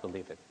did not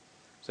believe it.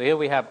 So here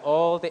we have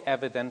all the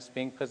evidence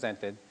being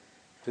presented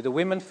to the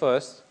women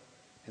first,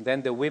 and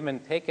then the women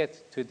take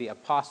it to the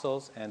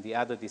apostles and the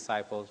other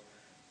disciples,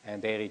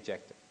 and they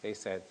reject it. They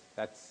said,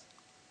 that's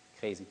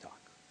crazy talk.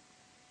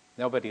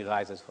 Nobody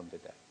rises from the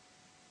dead.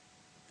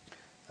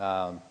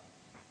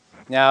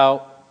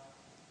 Now,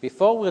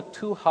 before we're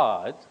too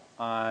hard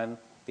on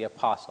the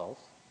apostles,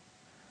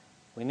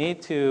 we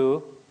need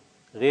to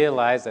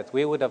realize that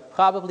we would have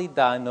probably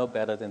done no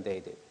better than they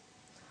did.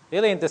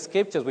 Really, in the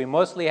Scriptures, we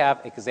mostly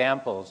have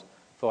examples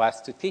for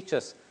us to teach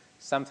us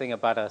something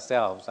about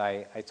ourselves.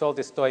 I told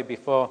this story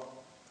before.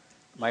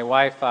 My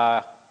wife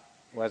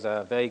was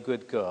a very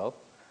good girl,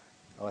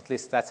 or at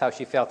least that's how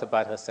she felt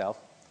about herself.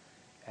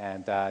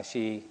 And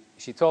she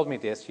told me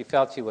this. She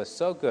felt she was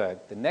so good,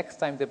 the next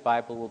time the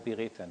Bible will be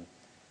written,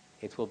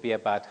 it will be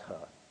about her.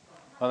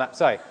 Well,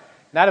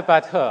 not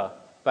about her,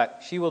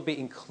 but she will be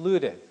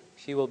included.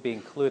 She will be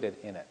included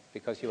in it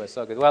because she was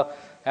so good. Well,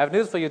 I have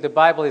news for you. The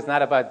Bible is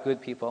not about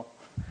good people.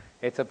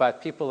 It's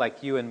about people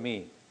like you and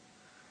me.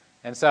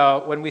 And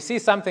so when we see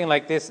something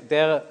like this,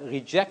 they're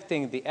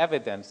rejecting the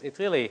evidence. It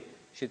really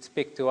should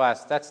speak to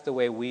us. That's the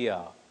way we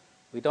are.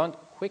 We don't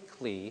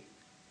quickly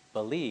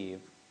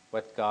believe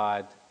what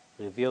God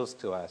reveals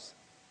to us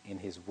in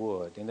His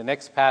Word. In the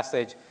next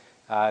passage,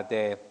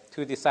 the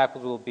two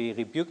disciples will be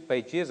rebuked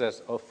by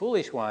Jesus, O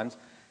foolish ones,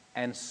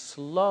 and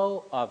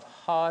slow of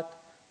heart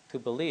to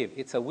believe.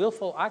 It's a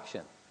willful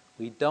action.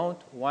 We don't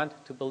want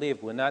to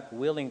believe. We're not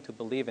willing to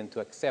believe and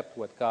to accept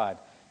what God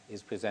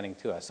is presenting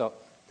to us. So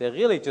they're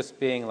really just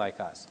being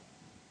like us.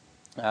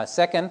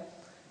 Second,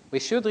 we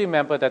should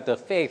remember that their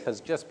faith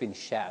has just been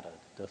shattered,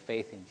 their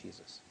faith in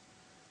Jesus.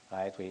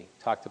 Right? We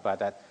talked about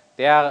that.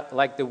 They are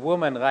like the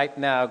woman right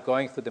now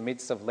going through the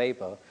midst of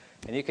labor,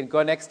 and you can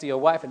go next to your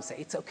wife and say,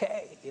 it's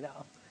okay,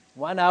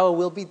 1 hour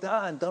will be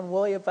done, don't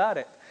worry about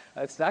it.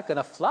 It's not going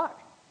to fly.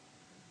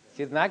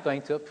 She's not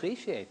going to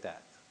appreciate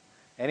that.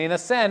 And in a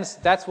sense,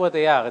 that's what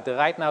they are. They're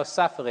right now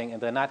suffering,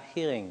 and they're not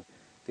hearing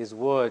these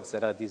words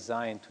that are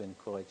designed to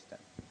encourage them.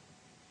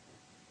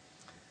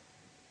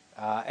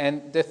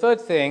 And the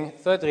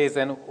third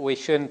reason we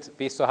shouldn't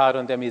be so hard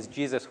on them is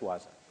Jesus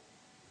wasn't.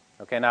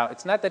 Okay, now,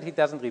 it's not that He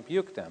doesn't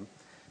rebuke them,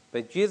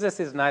 but Jesus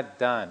is not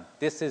done.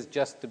 This is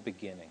just the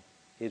beginning.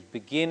 He's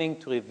beginning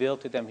to reveal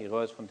to them He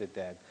rose from the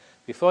dead.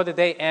 Before the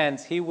day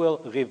ends, He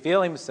will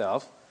reveal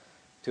Himself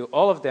to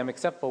all of them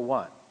except for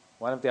one.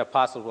 One of the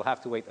apostles will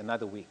have to wait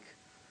another week.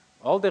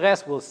 All the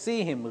rest will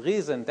see Him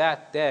risen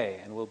that day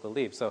and will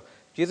believe. So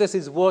Jesus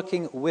is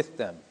working with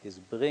them. He's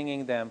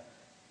bringing them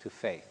to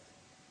faith.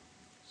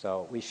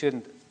 So we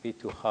shouldn't be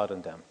too hard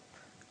on them.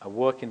 A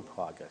work in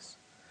progress.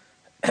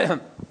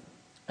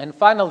 And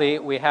finally,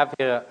 we have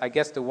here, I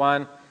guess the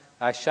one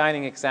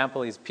shining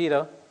example is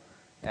Peter.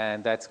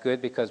 And that's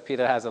good because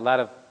Peter has a lot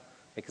of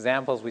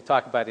examples we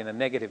talk about in a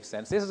negative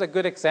sense. This is a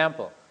good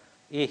example.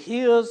 He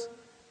hears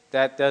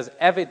that there's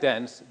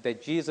evidence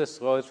that Jesus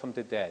rose from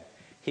the dead.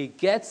 He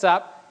gets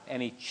up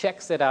and he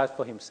checks it out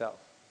for himself,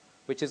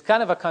 which is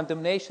kind of a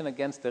condemnation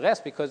against the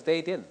rest because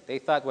they didn't. They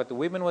thought what the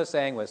women were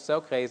saying was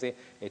so crazy,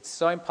 it's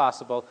so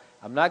impossible,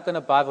 I'm not going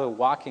to bother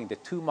walking the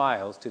 2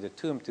 miles to the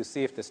tomb to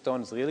see if the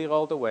stone is really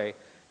rolled away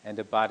and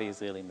the body is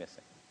really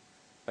missing.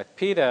 But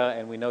Peter,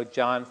 and we know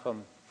John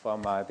from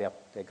the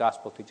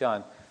Gospel to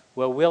John,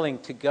 were willing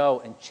to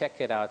go and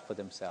check it out for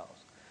themselves.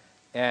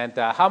 And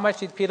how much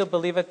did Peter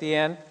believe at the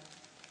end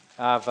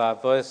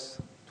of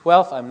verse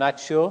 12? I'm not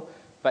sure,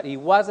 but he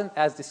wasn't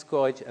as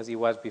discouraged as he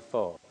was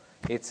before.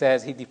 It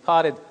says he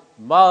departed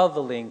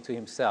marveling to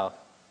himself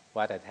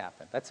what had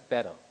happened. That's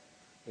better.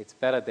 It's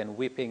better than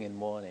weeping and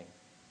mourning,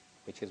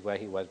 which is where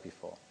he was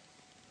before.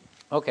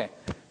 Okay,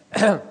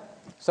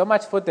 so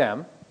much for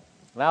them.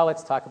 Now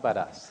let's talk about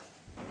us.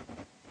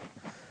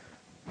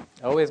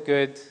 Always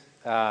good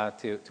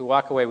to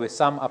walk away with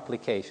some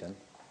application.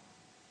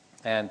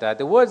 And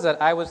the words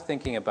that I was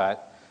thinking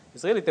about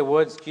is really the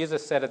words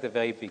Jesus said at the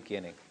very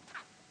beginning.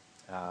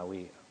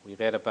 We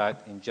read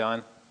about in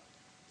John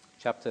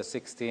chapter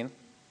 16.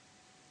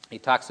 He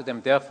talks to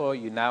them, therefore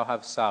you now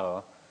have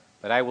sorrow,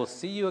 but I will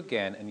see you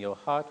again, and your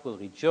heart will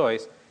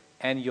rejoice,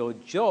 and your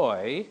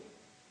joy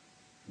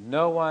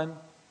no one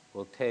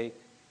will take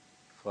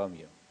from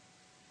you.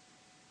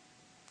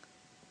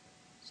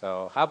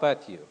 So how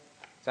about you?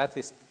 Does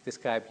that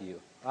describe you?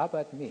 How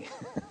about me?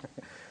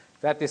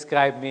 Does that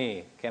describe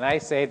me? Can I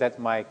say that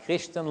my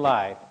Christian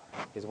life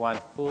is one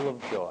full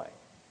of joy?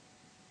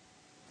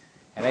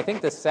 And I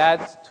think the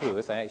sad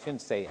truth, and I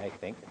shouldn't say I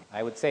think,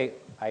 I would say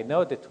I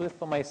know the truth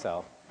for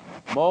myself,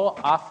 more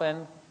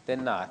often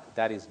than not,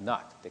 that is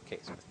not the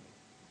case with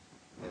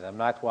me. Is I'm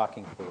not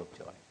walking full of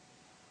joy.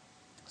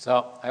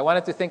 So I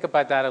wanted to think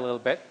about that a little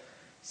bit,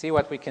 see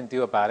what we can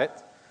do about it.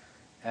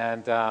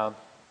 And,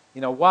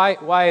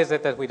 why is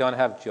it that we don't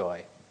have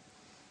joy?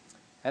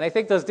 And I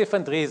think there's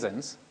different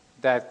reasons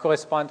that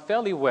correspond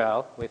fairly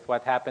well with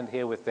what happened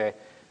here with the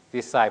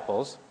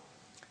disciples.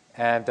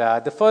 And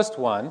the first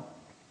one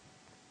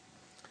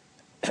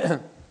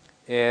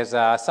is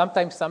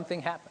sometimes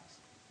something happens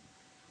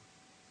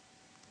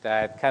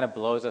that kind of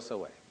blows us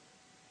away,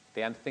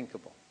 the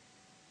unthinkable.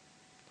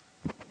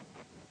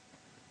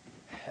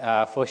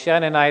 For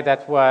Sharon and I,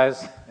 that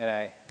was, and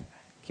I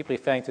keep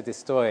referring to this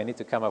story, I need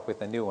to come up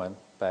with a new one,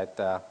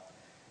 but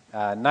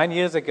 9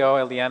 years ago,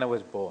 Eliana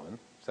was born.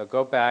 So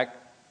go back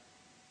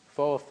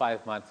 4 or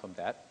 5 months from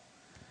that,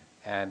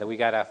 and we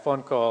got a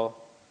phone call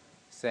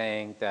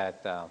saying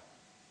that the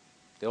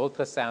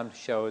ultrasound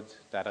showed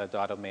that our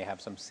daughter may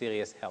have some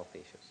serious health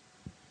issues.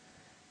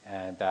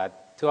 And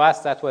to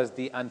us, that was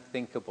the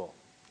unthinkable.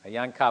 A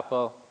young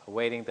couple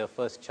awaiting their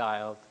first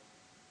child,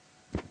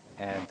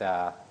 and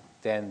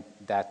then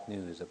that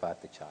news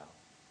about the child.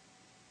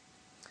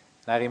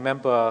 And I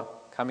remember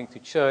coming to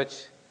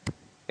church, I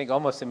think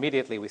almost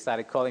immediately we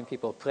started calling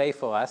people, pray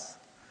for us.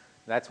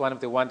 That's one of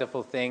the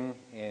wonderful things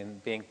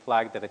in being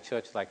plugged at a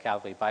church like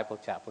Calvary Bible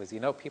Chapel is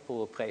people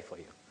will pray for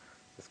you.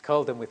 Just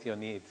call them with your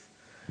needs.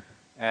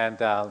 And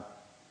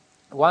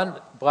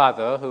one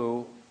brother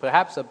who,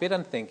 perhaps a bit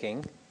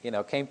unthinking,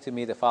 came to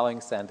me the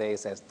following Sunday and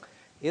says,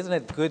 isn't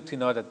it good to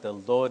know that the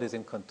Lord is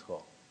in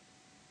control?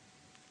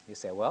 You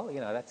say, well,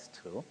 that's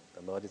true.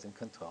 The Lord is in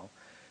control.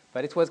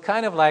 But it was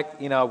kind of like,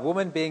 a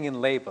woman being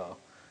in labor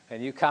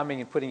and you coming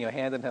and putting your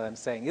hand on her and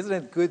saying, isn't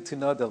it good to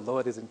know the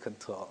Lord is in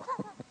control?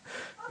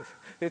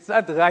 It's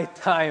not the right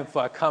time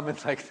for a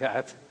comment like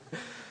that.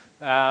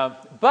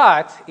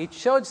 But it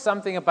showed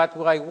something about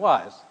where I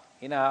was.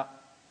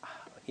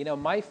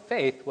 My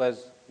faith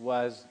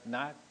was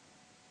not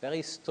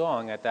very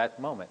strong at that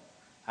moment.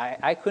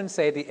 I couldn't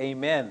say the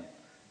amen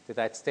to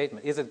that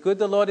statement. Is it good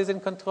the Lord is in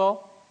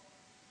control?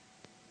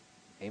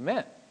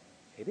 Amen.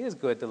 It is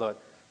good the Lord.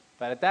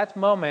 But at that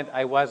moment,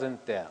 I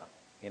wasn't there.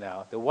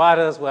 The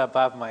waters were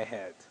above my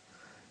head,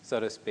 so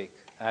to speak,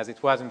 as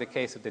it wasn't the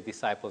case of the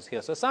disciples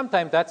here. So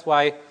sometimes that's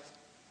why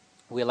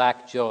we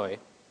lack joy.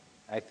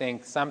 I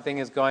think something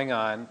is going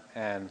on,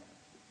 and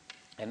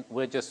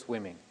we're just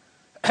swimming.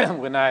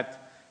 we're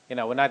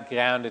not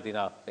grounded in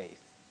our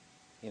faith.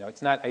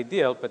 It's not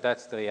ideal, but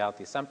that's the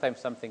reality. Sometimes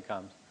something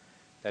comes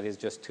that is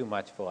just too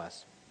much for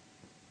us.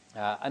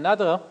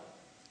 Another,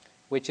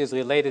 which is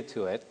related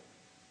to it,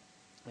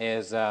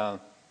 is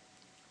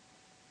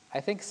I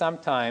think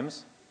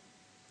sometimes,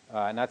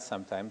 not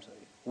sometimes,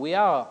 we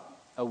are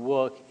a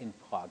work in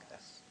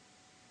progress.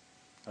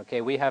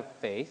 Okay, we have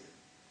faith,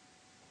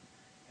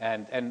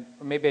 and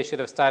maybe I should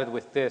have started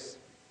with this,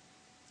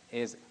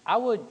 is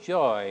our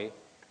joy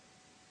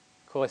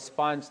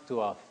corresponds to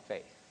our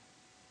faith.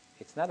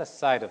 It's not a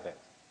side of it.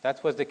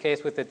 That was the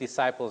case with the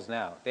disciples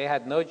now. They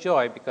had no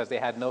joy because they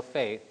had no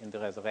faith in the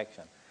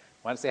resurrection.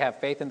 Once they have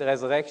faith in the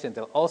resurrection,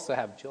 they'll also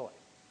have joy.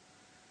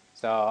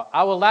 So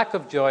our lack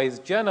of joy is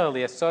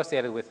generally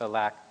associated with a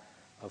lack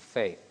of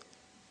faith.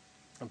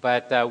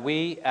 But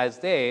we, as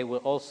they, were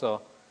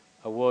also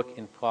a work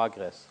in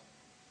progress.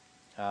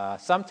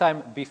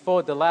 Sometime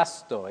before the last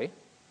story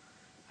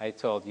I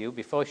told you,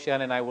 before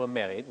Sharon and I were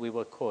married, we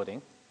were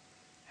courting.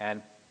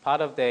 And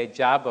part of the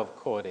job of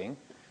courting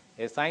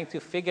is trying to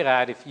figure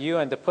out if you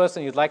and the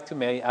person you'd like to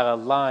marry are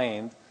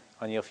aligned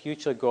on your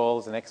future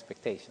goals and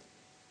expectations.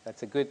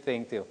 That's a good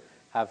thing to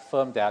have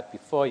firmed out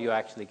before you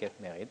actually get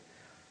married.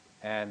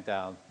 And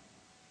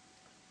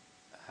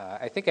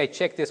I think I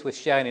checked this with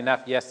Sharon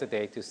enough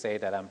yesterday to say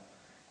that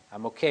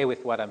I'm okay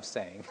with what I'm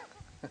saying.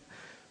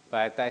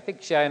 But I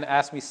think Sharon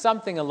asked me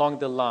something along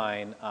the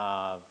line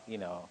of,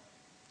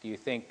 do you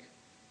think,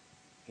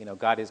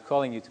 God is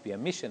calling you to be a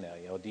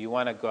missionary, or do you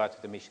want to go out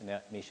to the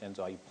missions,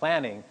 or are you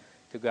planning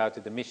to go out to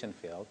the mission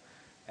field?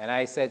 And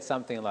I said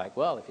something like,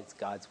 well, if it's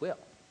God's will.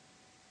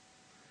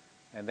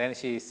 And then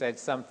she said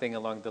something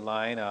along the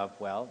line of,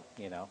 well,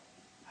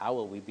 how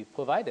will we be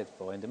provided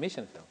for in the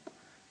mission field?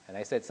 And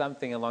I said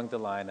something along the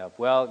line of,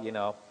 well,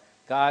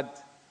 God,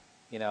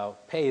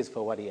 pays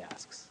for what he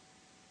asks.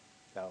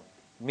 So,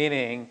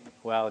 meaning,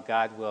 well,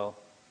 God will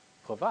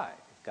provide.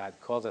 If God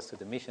calls us to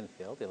the mission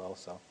field, he'll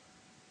also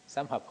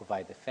somehow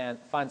provide the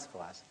funds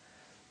for us.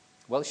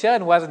 Well,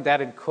 Sharon wasn't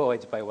that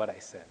encouraged by what I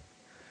said.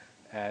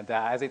 And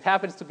as it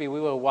happens to be,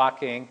 we were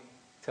walking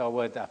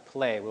toward a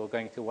play. We were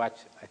going to watch,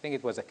 I think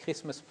it was a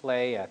Christmas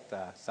play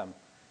at some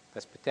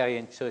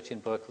Presbyterian church in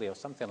Berkeley or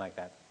something like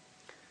that.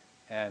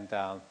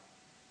 And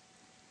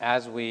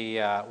as we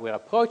were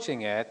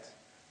approaching it,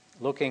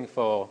 looking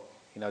for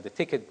the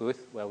ticket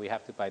booth where we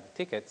have to buy the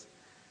tickets,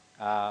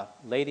 a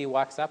lady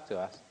walks up to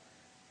us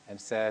and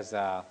says,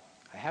 I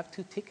have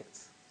 2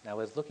 tickets. And I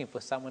was looking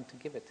for someone to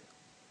give it to.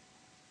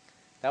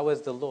 That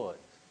was the Lord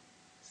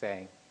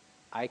saying,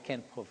 I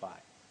can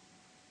provide.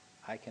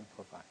 I can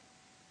provide.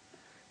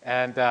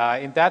 And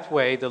in that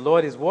way, the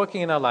Lord is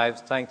working in our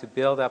lives, trying to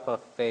build up our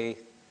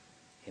faith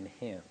in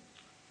Him,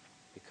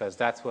 because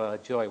that's where our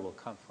joy will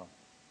come from.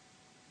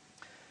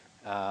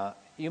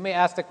 You may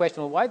ask the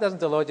question, well, why doesn't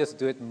the Lord just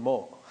do it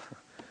more?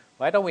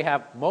 Why don't we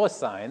have more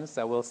signs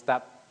that we'll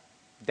stop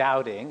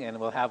doubting and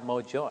we'll have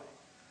more joy?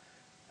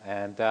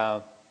 And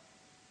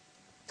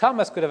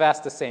Thomas could have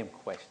asked the same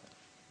question.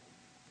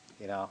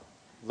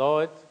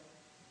 Lord,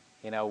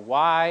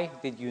 why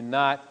did you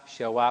not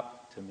show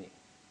up to me?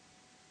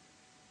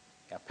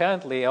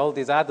 Apparently, all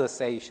these others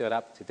say you showed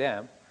up to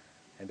them,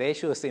 and they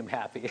sure seem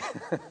happy.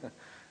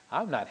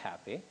 I'm not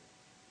happy,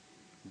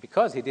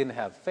 because he didn't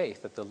have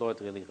faith that the Lord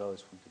really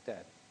rose from the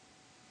dead.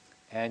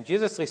 And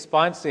Jesus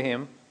responds to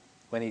him,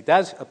 when he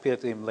does appear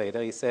to him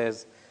later, he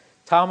says,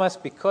 Thomas,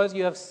 because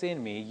you have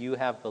seen me, you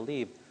have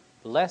believed.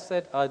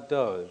 Blessed are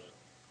those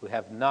who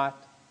have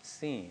not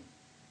seen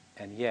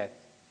and yet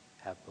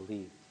have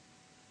believed.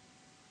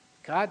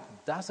 God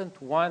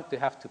doesn't want to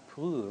have to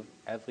prove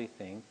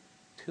everything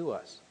to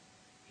us.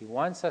 He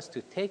wants us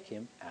to take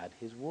him at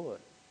his word.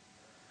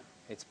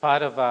 It's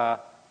part of a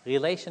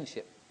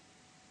relationship.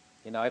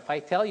 If I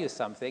tell you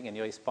something and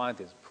your response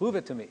is, prove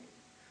it to me,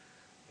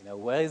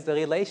 where is the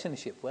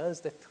relationship? Where is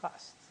the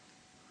trust?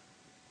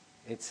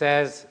 It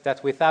says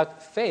that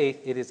without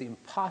faith, it is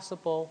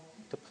impossible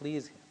to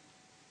please him.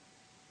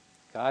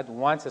 God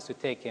wants us to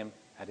take him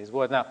at his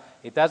word. Now,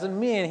 it doesn't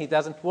mean he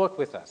doesn't work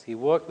with us. He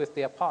worked with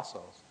the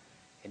apostles,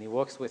 and he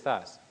works with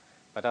us.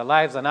 But our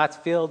lives are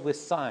not filled with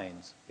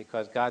signs,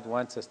 because God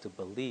wants us to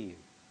believe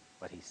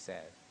what he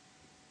said.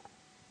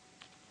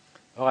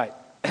 All right.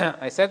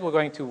 I said we're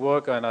going to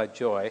work on our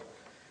joy,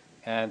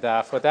 and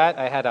for that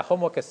I had a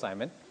homework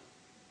assignment.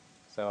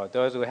 So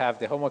those who have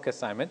the homework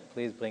assignment,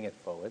 please bring it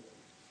forward.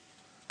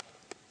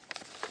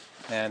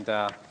 And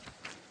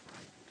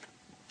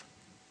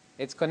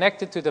it's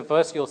connected to the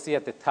verse you'll see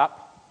at the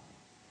top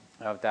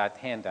of that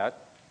handout.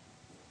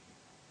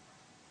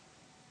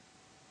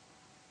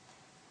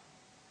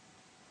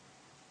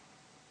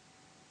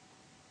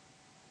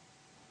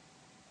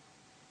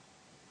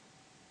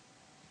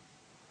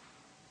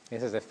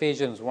 This is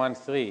Ephesians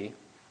 1:3.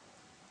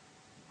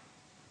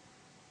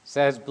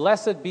 Says,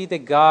 Blessed be the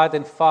God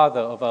and Father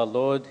of our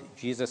Lord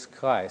Jesus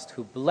Christ,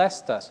 who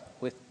blessed us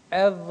with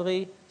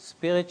every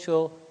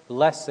spiritual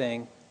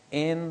blessing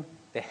in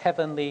the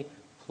heavenly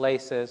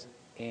places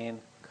in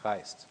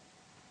Christ.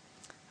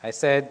 I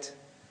said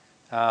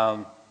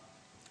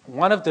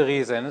one of the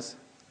reasons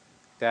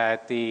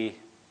that the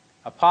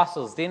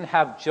apostles didn't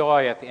have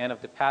joy at the end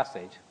of the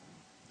passage,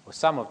 or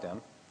some of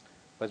them,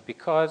 was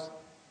because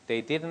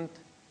they didn't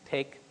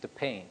take the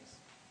pains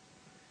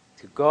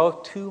to go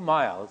 2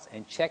 miles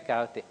and check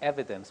out the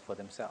evidence for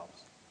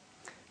themselves.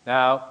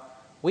 Now,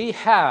 we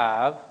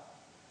have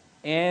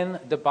in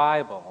the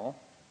Bible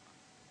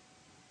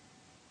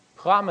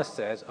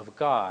promises of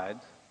God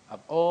of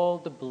all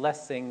the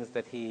blessings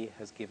that he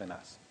has given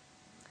us.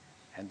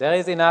 And there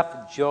is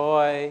enough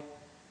joy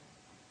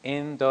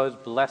in those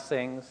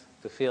blessings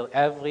to fill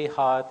every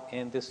heart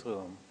in this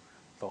room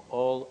for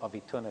all of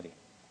eternity.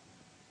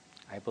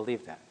 I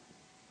believe that.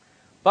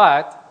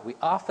 But we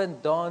often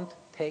don't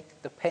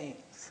take the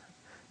pains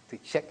to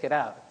check it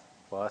out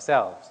for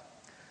ourselves.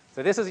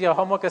 So this is your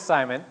homework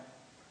assignment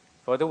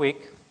for the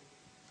week.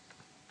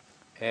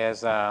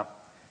 There's a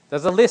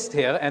list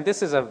here, and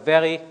this is a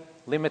very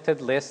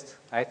limited list.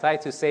 I try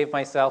to save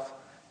myself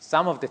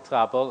some of the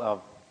trouble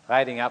of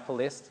writing up a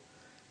list.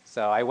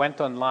 So I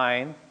went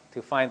online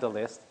to find a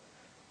list,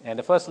 and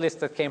the first list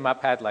that came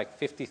up had like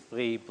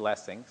 53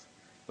 blessings,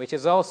 which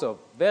is also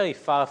very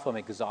far from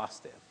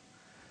exhaustive.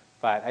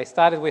 But I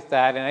started with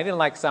that, and I didn't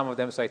like some of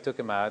them, so I took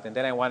them out. And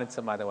then I wanted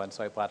some other ones,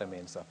 so I brought them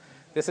in. So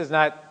this is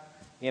not,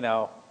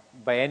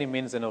 by any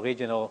means an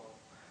original,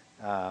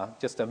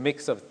 just a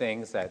mix of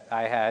things that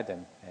I had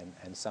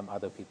and some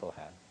other people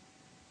had.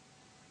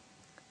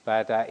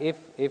 But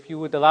if you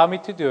would allow me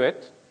to do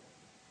it,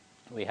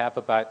 we have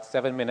about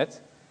 7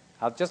 minutes.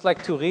 I'd just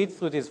like to read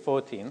through these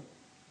 14.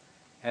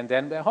 And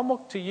then the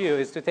homework to you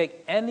is to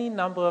take any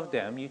number of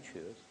them you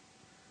choose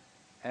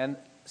and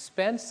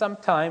spend some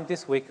time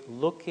this week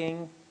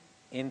looking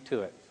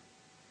into it.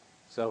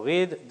 So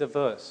read the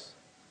verse.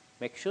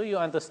 Make sure you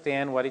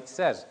understand what it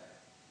says.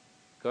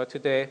 Go to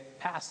the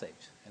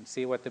passage and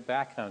see what the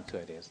background to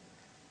it is.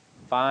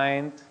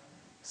 Find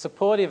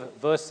supportive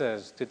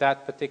verses to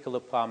that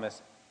particular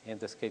promise in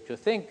the scripture.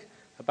 Think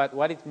about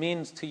what it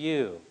means to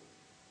you.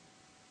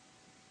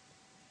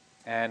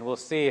 And we'll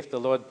see if the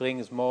Lord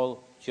brings more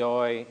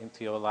joy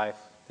into your life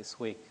this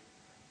week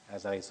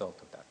as a result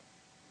of that.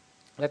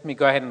 Let me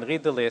go ahead and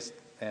read the list,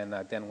 and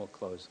then we'll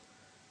close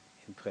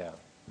in prayer.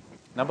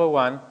 Number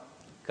 1,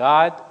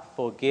 God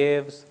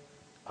forgives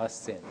our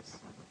sins.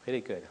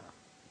 Pretty good, huh?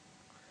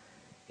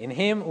 In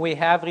him we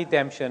have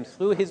redemption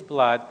through his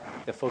blood,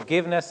 the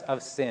forgiveness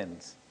of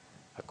sins,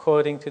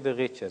 according to the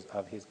riches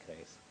of his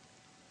grace.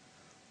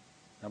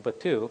 Number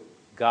 2,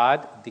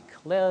 God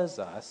declares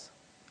us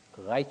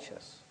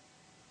righteous,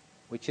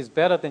 which is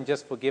better than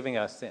just forgiving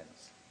our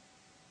sins.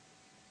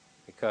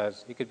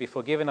 because you could be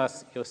forgiven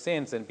us your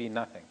sins and be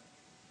nothing.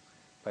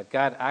 But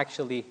God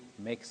actually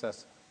makes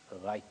us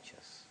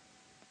righteous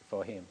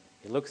for him.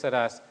 He looks at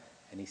us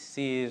and he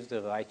sees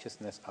the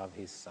righteousness of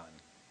his Son.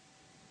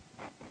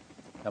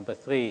 Number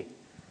 3,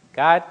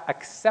 God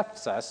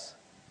accepts us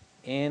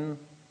in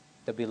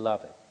the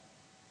beloved.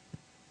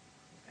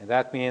 And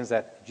that means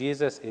that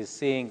Jesus is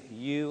seeing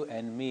you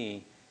and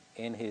me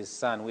in his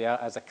Son. We are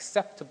as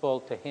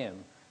acceptable to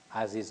him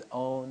as his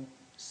own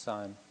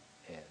Son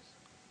is.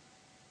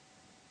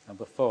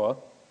 Number 4,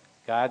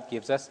 God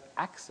gives us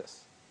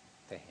access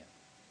to him.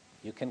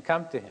 You can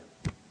come to him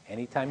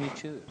anytime you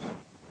choose.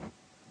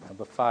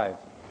 Number 5,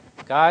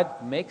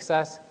 God makes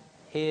us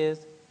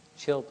his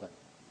children,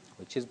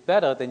 which is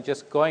better than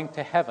just going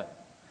to heaven.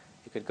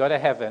 You could go to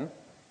heaven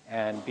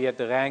and be at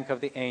the rank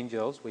of the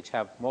angels, which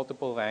have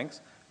multiple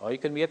ranks, or you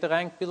can be at the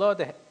rank below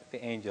the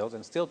angels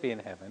and still be in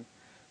heaven.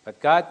 But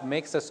God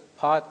makes us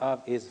part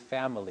of his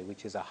family,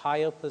 which is a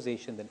higher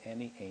position than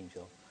any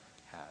angel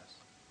has.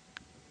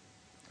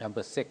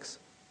 Number 6,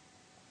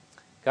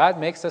 God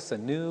makes us a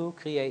new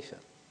creation.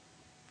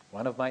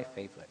 One of my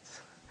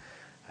favorites.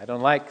 I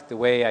don't like the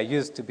way I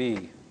used to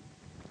be.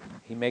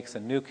 He makes a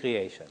new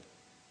creation.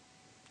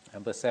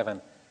 Number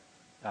 7,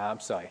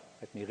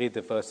 let me read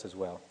the verse as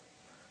well.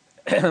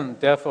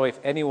 Therefore, if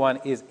anyone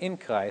is in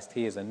Christ,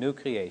 he is a new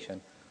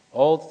creation.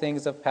 Old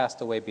things have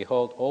passed away.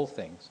 Behold, all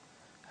things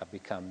have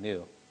become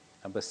new.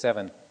 Number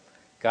 7,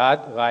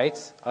 God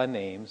writes our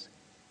names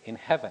in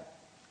heaven.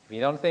 If you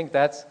don't think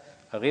that's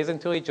a reason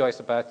to rejoice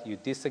about, you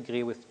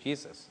disagree with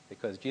Jesus.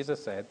 Because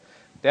Jesus said,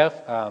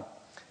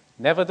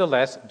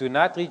 nevertheless, do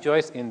not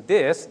rejoice in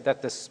this,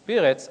 that the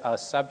spirits are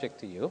subject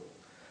to you,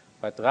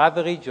 but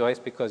rather rejoice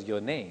because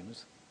your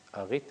names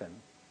are written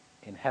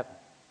in heaven.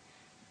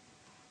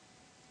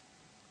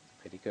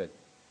 Pretty good.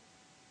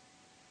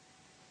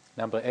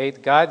 Number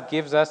 8, God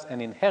gives us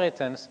an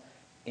inheritance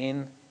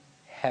in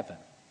heaven.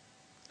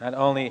 Not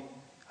only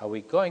are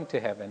we going to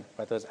heaven,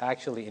 but there's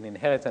actually an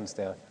inheritance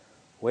there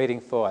waiting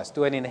for us.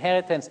 To an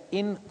inheritance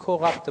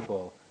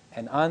incorruptible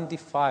and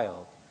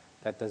undefiled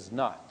that does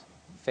not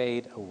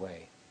fade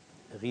away,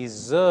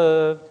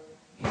 reserved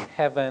in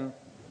heaven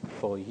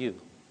for you.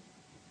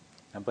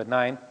 Number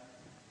 9,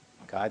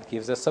 God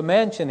gives us a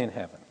mansion in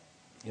heaven.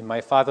 In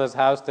my Father's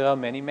house there are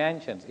many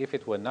mansions. If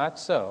it were not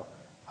so,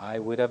 I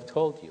would have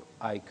told you.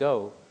 I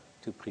go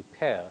to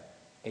prepare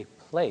a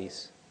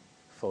place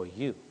for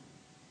you.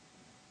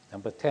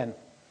 Number 10,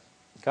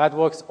 God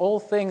works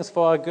all things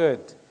for our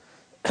good.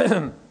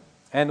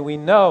 And we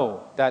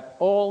know that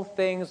all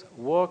things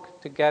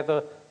work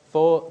together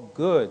for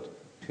good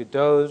to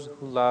those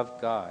who love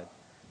God,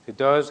 to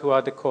those who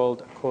are called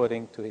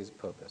according to his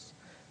purpose.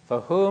 For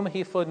whom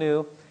he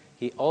foreknew,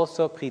 he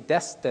also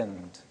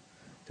predestined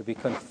to be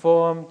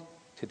conformed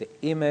to the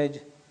image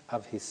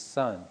of his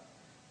Son,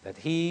 that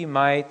he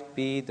might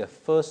be the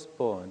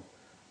firstborn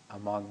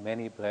among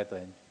many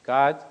brethren.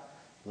 God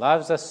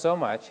loves us so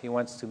much, he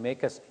wants to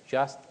make us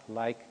just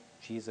like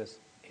Jesus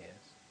is.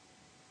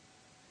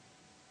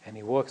 And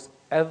he works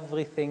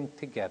everything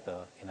together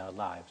in our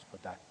lives for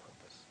that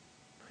purpose.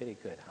 Pretty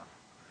good,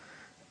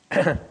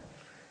 huh?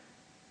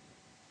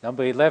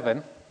 Number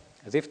 11,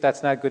 as if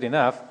that's not good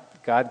enough,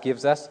 God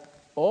gives us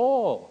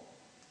all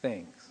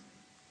things.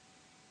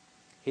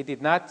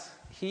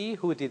 He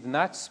who did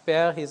not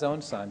spare his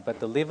own Son, but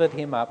delivered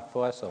him up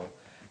for us all,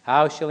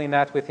 how shall he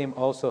not with him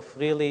also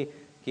freely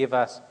give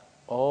us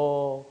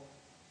all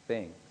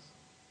things?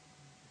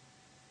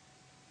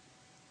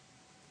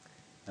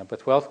 Number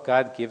 12,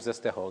 God gives us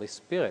the Holy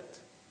Spirit.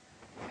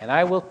 And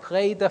I will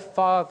pray the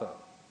Father,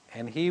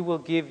 and he will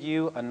give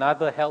you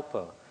another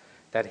helper,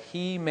 that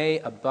he may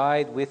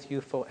abide with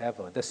you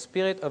forever, the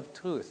Spirit of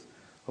truth,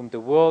 whom the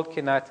world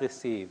cannot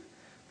receive,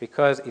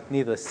 because it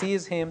neither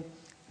sees him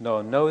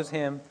nor knows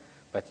him,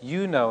 but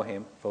you know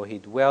him, for he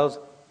dwells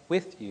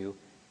with you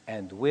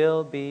and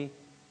will be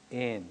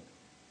in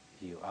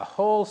you. A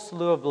whole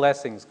slew of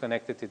blessings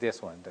connected to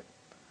this one that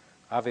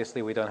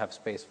obviously we don't have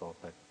space for,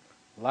 but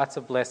lots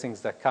of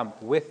blessings that come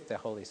with the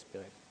Holy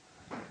Spirit.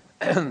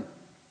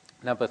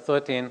 Number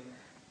 13,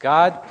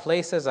 God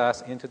places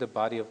us into the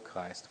body of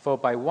Christ. For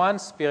by one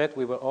Spirit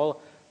we were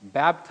all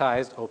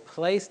baptized or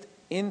placed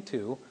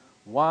into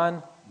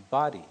one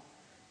body,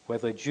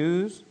 whether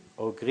Jews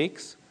or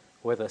Greeks,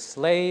 whether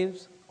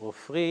slaves or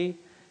free,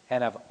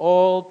 and have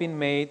all been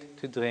made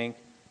to drink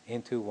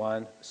into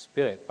one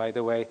Spirit. By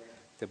the way,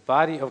 the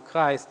body of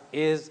Christ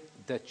is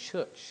the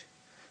church.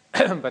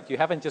 But you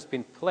haven't just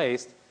been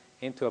placed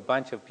into a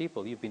bunch of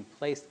people. You've been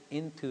placed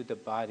into the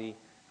body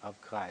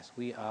of Christ.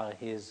 We are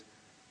his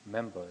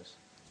members.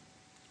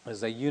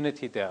 There's a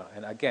unity there.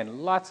 And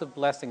again, lots of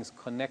blessings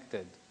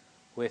connected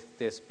with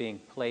this being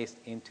placed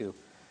into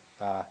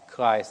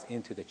Christ,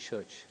 into the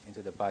church,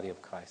 into the body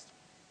of Christ.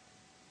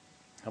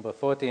 Number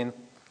 14,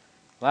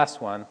 last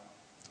one.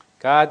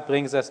 God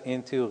brings us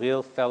into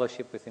real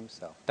fellowship with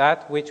himself.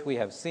 That which we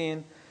have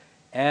seen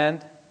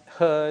and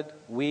heard,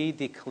 we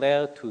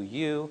declare to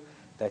you,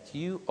 that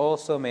you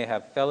also may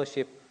have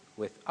fellowship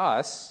with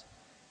us,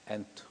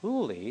 and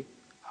truly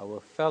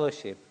our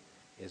fellowship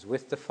is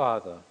with the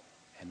Father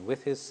and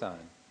with his Son,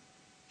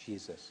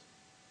 Jesus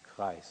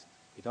Christ.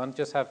 We don't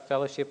just have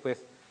fellowship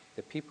with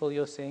the people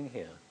you're seeing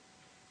here,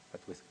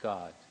 but with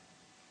God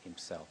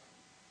himself.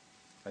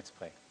 Let's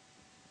pray.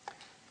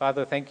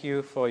 Father, thank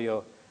you for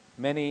your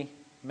many,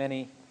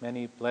 many,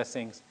 many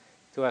blessings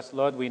to us.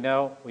 Lord, we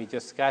know we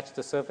just scratched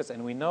the surface,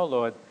 and we know,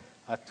 Lord,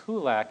 our true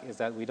lack is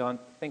that we don't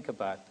think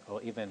about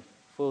or even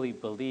fully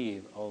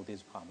believe all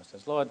these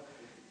promises. Lord,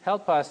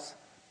 help us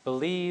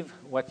believe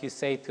what you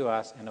say to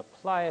us and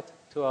apply it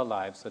to our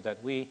lives so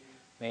that we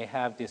may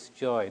have this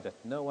joy that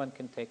no one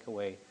can take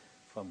away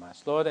from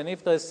us. Lord, and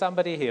if there's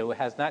somebody here who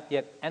has not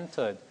yet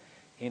entered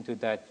into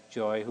that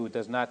joy, who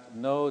does not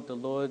know the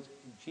Lord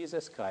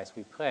Jesus Christ,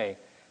 we pray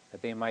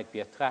that they might be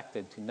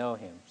attracted to know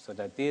him so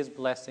that these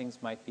blessings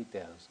might be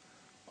theirs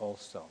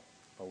also.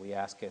 For we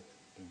ask it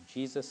in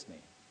Jesus' name.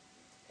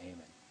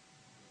 Amen.